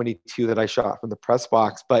all 22 that I shot from the press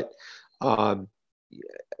box. But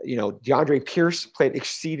DeAndre Pierce played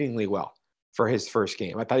exceedingly well for his first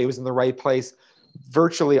game. I thought he was in the right place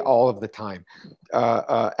virtually all of the time.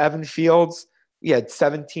 Evan Fields, he had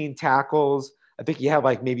 17 tackles. I think he had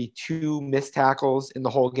like maybe 2 missed tackles in the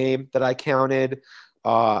whole game that I counted.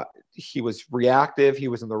 He was reactive. He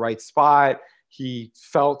was in the right spot. He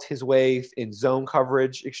felt his way in zone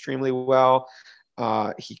coverage extremely well.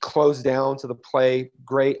 He closed down to the play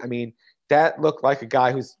great. I mean, that looked like a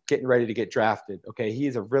guy who's getting ready to get drafted. Okay,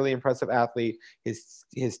 he's a really impressive athlete.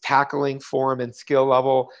 His tackling form and skill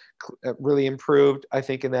level really improved, I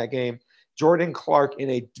think, in that game. Jordan Clark, in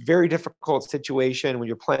a very difficult situation when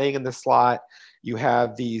you're playing in the slot, you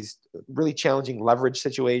have these really challenging leverage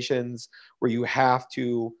situations where you have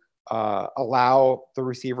to allow the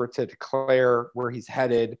receiver to declare where he's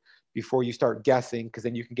headed before you start guessing, because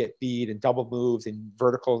then you can get beat and double moves and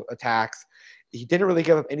vertical attacks. He didn't really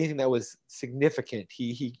give up anything that was significant.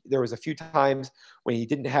 There was a few times when he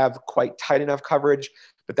didn't have quite tight enough coverage,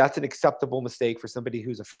 but that's an acceptable mistake for somebody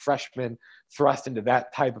who's a freshman thrust into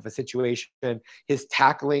that type of a situation. His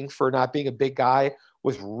tackling for not being a big guy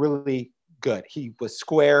was really good. He was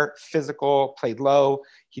square, physical, played low.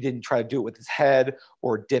 He didn't try to do it with his head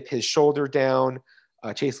or dip his shoulder down.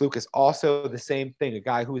 Chase Lucas, also the same thing, a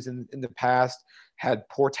guy who was in the past, had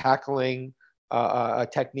poor tackling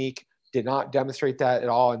technique, did not demonstrate that at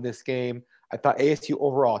all in this game. I thought ASU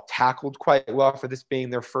overall tackled quite well for this being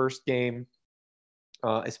their first game,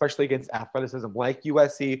 especially against athleticism like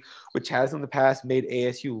USC, which has in the past made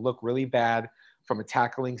ASU look really bad from a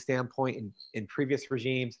tackling standpoint in previous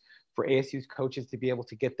regimes. For ASU's coaches to be able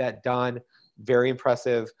to get that done, very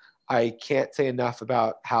impressive. I can't say enough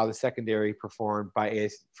about how the secondary performed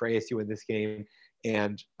for ASU in this game,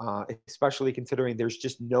 and especially considering there's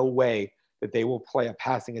just no way that they will play a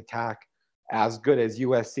passing attack as good as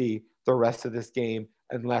USC the rest of this game,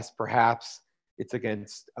 unless perhaps it's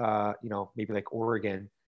against, maybe like Oregon,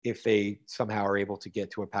 if they somehow are able to get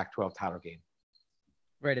to a Pac-12 title game.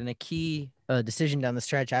 Right, and a key decision down the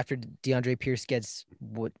stretch after DeAndre Pierce gets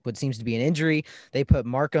what seems to be an injury, they put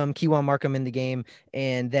Keywan Markham in the game,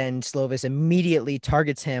 and then Slovis immediately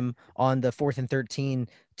targets him on the 4th and 13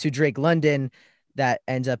 to Drake London. That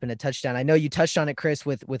ends up in a touchdown. I know you touched on it, Chris,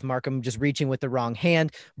 with Markham just reaching with the wrong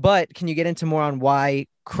hand, but can you get into more on why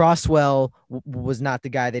Crosswell was not the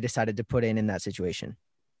guy they decided to put in that situation?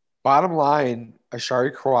 Bottom line,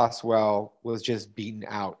 Ashari Crosswell was just beaten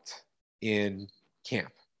out in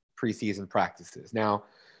camp, preseason practices. Now,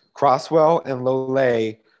 Crosswell and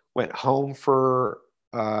Lole went home for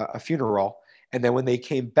a funeral, and then when they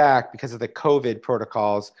came back, because of the COVID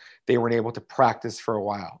protocols, they weren't able to practice for a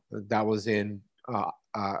while. That was in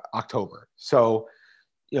October. So,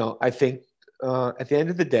 I think at the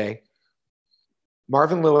end of the day,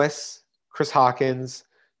 Marvin Lewis, Chris Hawkins,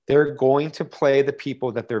 they're going to play the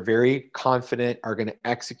people that they're very confident are going to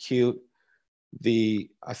execute the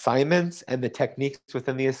assignments and the techniques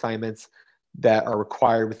within the assignments that are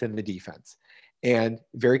required within the defense. And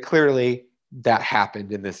very clearly that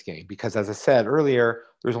happened in this game because, as I said earlier,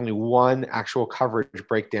 there's only one actual coverage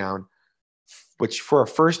breakdown, which for a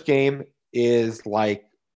first game is like,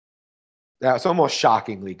 that's almost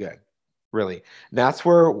shockingly good. really. And that's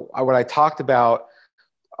where what I talked about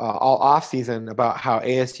all off season about how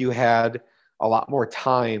ASU had a lot more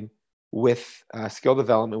time with skill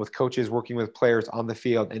development, with coaches working with players on the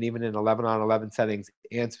field, and even in 11-on-11 settings,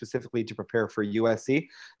 and specifically to prepare for USC.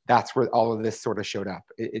 That's where all of this sort of showed up.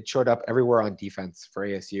 It showed up everywhere on defense for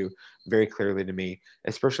ASU, very clearly to me,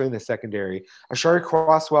 especially in the secondary. Ashari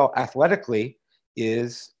Crosswell athletically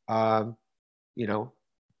is,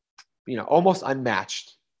 almost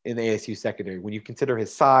unmatched in the ASU secondary when you consider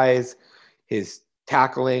his size, his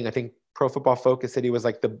tackling. I think Pro Football Focus said he was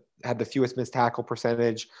had the fewest missed tackle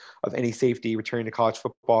percentage of any safety returning to college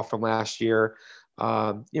football from last year.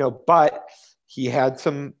 But he had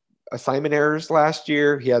some assignment errors last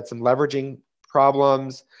year. He had some leveraging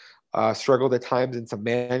problems, struggled at times in some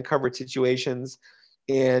man coverage situations.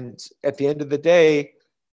 And at the end of the day,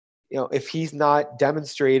 if he's not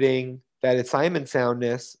demonstrating that assignment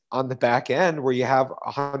soundness on the back end where you have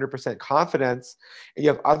 100% confidence and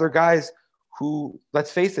you have other guys who,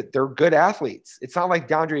 let's face it, they're good athletes. It's not like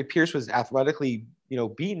DeAndre Pierce was athletically,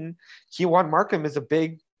 beaten. Kewan Markham is a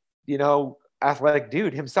big, athletic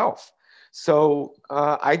dude himself. So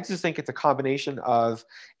I just think it's a combination of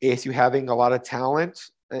ASU having a lot of talent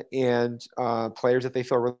and players that they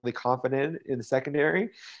feel really confident in the secondary,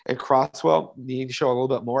 and Crosswell needing to show a little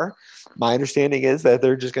bit more. My understanding is that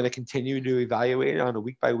they're just going to continue to evaluate it on a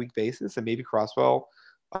week-by-week basis, and maybe Crosswell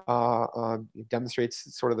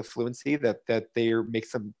demonstrates sort of the fluency that they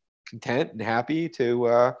makes them content and happy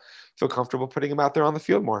to feel comfortable putting him out there on the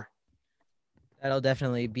field more. That'll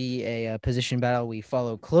definitely be a position battle we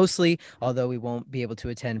follow closely, although we won't be able to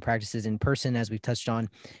attend practices in person, as we've touched on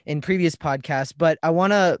in previous podcasts. But I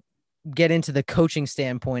want to get into the coaching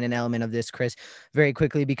standpoint and element of this, Chris, very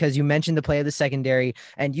quickly, because you mentioned the play of the secondary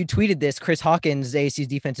and you tweeted this. Chris Hawkins, ASU's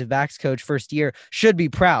defensive backs coach, first year, should be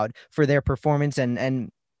proud for their performance. And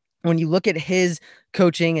when you look at his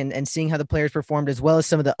coaching and seeing how the players performed, as well as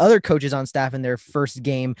some of the other coaches on staff in their first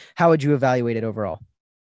game, how would you evaluate it overall?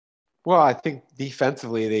 Well, I think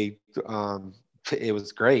defensively it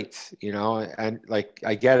was great, and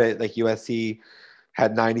I get it. Like USC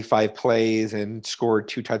had 95 plays and scored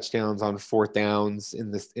 2 touchdowns on 4th downs in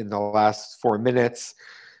the last 4 minutes.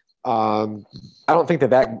 I don't think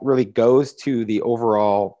that really goes to the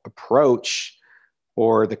overall approach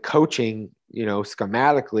or the coaching,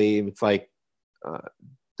 schematically. It's like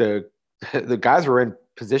the guys were in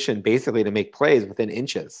position basically to make plays within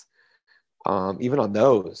inches. Even on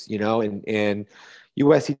those, and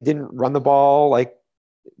USC didn't run the ball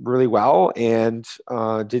really well and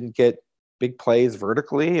didn't get big plays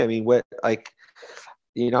vertically. I mean, and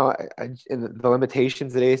the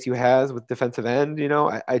limitations that ASU has with defensive end,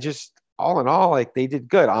 I just, all in all, they did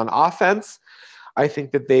good on offense. I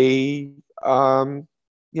think that they,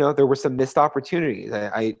 there were some missed opportunities.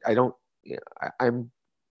 I'm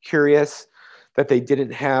curious that they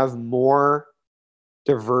didn't have more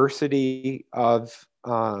diversity of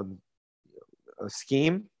a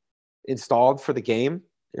scheme installed for the game,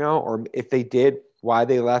 or if they did, why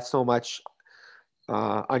they left so much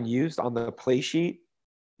unused on the play sheet,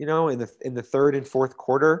 in the third and fourth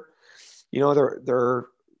quarter. There were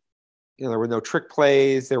no trick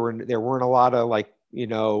plays. There weren't a lot of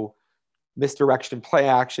misdirection play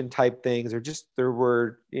action type things. I just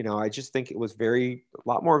think it was a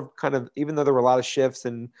lot more kind of, even though there were a lot of shifts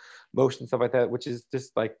and motion stuff like that, which is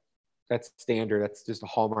just that's standard. That's just a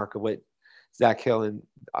hallmark of what Zach Hill and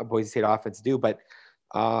Boise State offense do. But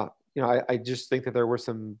I just think that there were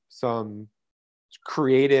some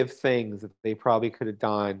creative things that they probably could have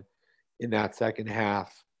done in that second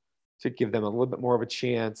half to give them a little bit more of a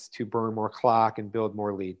chance to burn more clock and build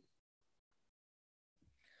more lead.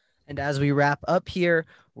 And as we wrap up here,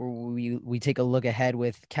 we take a look ahead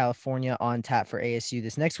with California on tap for ASU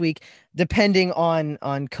this next week, depending on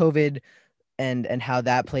COVID and how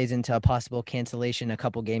that plays into a possible cancellation. A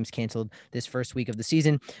couple games canceled this first week of the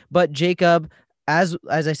season. But Jacob, as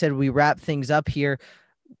I said, we wrap things up here.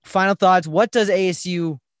 Final thoughts. What does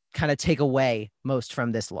ASU kind of take away most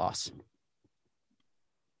from this loss?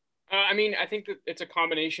 I think that it's a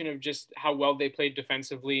combination of just how well they played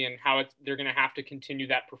defensively and how they're going to have to continue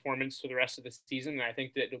that performance for the rest of the season. And I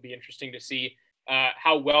think that it'll be interesting to see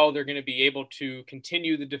how well they're going to be able to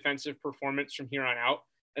continue the defensive performance from here on out.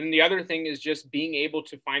 And then the other thing is just being able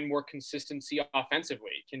to find more consistency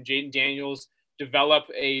offensively. Can Jaden Daniels develop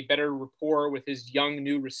a better rapport with his young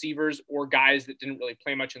new receivers or guys that didn't really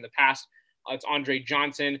play much in the past? It's Andre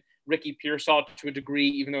Johnson, Ricky Pearsall to a degree,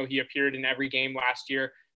 even though he appeared in every game last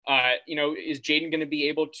year. Is Jaden going to be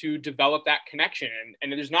able to develop that connection?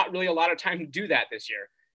 And there's not really a lot of time to do that this year.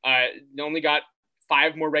 They only got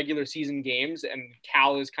 5 more regular season games, and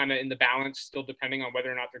Cal is kind of in the balance still, depending on whether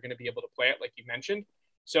or not they're going to be able to play it, like you mentioned.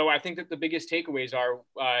 So I think that the biggest takeaways are,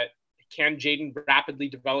 can Jaden rapidly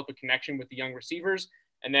develop a connection with the young receivers?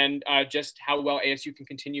 And then just how well ASU can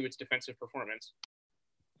continue its defensive performance.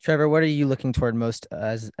 Trevor, what are you looking toward most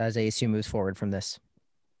as ASU moves forward from this?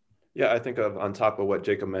 Yeah, I think on top of what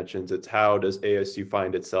Jacob mentions, it's how does ASU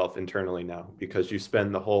find itself internally now? Because you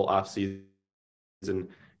spend the whole offseason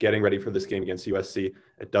getting ready for this game against USC.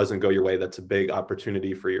 It doesn't go your way. That's a big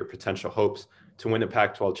opportunity for your potential hopes to win a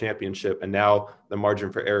Pac-12 championship. And now the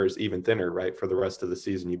margin for error is even thinner, right? For the rest of the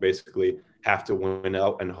season, you basically have to win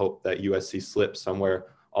out and hope that USC slips somewhere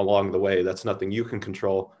along the way. That's nothing you can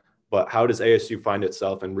control. But how does ASU find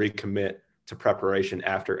itself and recommit to preparation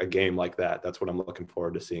after a game like that? That's what I'm looking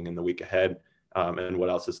forward to seeing in the week ahead, and what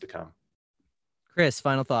else is to come. Chris,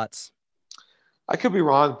 final thoughts. I could be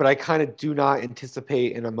wrong, but I kind of do not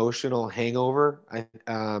anticipate an emotional hangover. I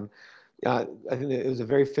think it was a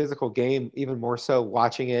very physical game, even more so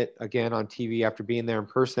watching it again on TV after being there in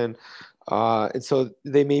person. And so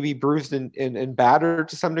they may be bruised and battered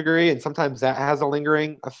to some degree, and sometimes that has a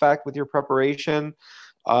lingering effect with your preparation.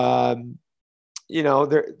 Their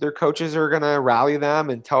coaches are going to rally them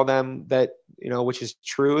and tell them that, which is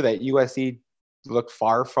true, that USC looked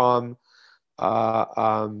far from,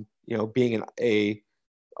 being a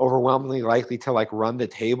overwhelmingly likely to like run the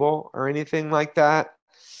table or anything like that.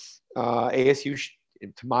 ASU,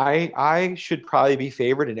 to my eye, should probably be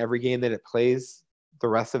favored in every game that it plays the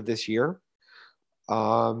rest of this year.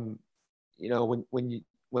 When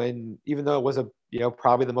even though it was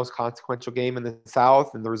probably the most consequential game in the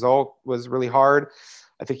South and the result was really hard,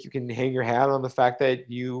 I think you can hang your hat on the fact that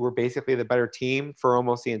you were basically the better team for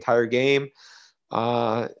almost the entire game.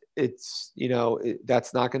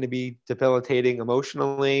 That's not going to be debilitating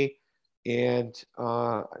emotionally, and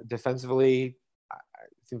defensively, I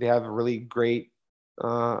think they have a really great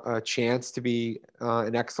chance to be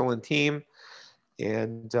an excellent team.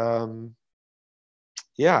 And I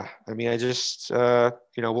just I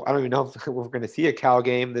don't even know if we're going to see a Cal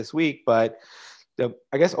game this week, but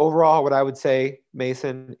I guess overall what I would say,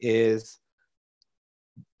 Mason, is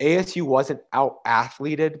ASU wasn't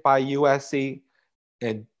out-athleted by USC,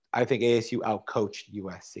 and I think ASU outcoached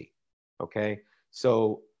USC. Okay.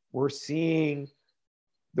 So we're seeing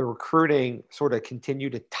the recruiting sort of continue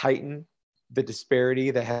to tighten the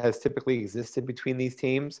disparity that has typically existed between these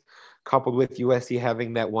teams, coupled with USC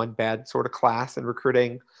having that one bad sort of class in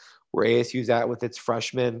recruiting where ASU's at with its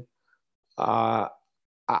freshmen. I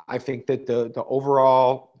think that the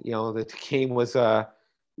overall, the game was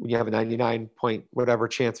when you have a 99 point whatever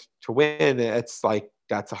chance to win, it's like,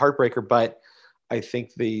 that's a heartbreaker. But I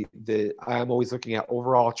think I'm always looking at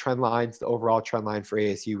overall trend lines. The overall trend line for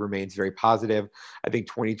ASU remains very positive. I think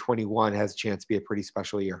 2021 has a chance to be a pretty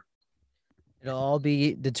special year. It'll all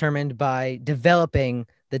be determined by developing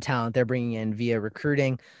the talent they're bringing in via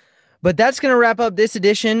recruiting. But that's going to wrap up this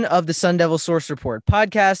edition of the Sun Devil Source Report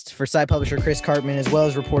podcast. For site publisher Chris Karpman, as well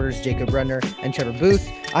as reporters Jacob Brunner and Trevor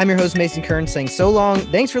Booth, I'm your host, Mason Kern, saying so long.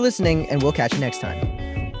 Thanks for listening, and we'll catch you next time.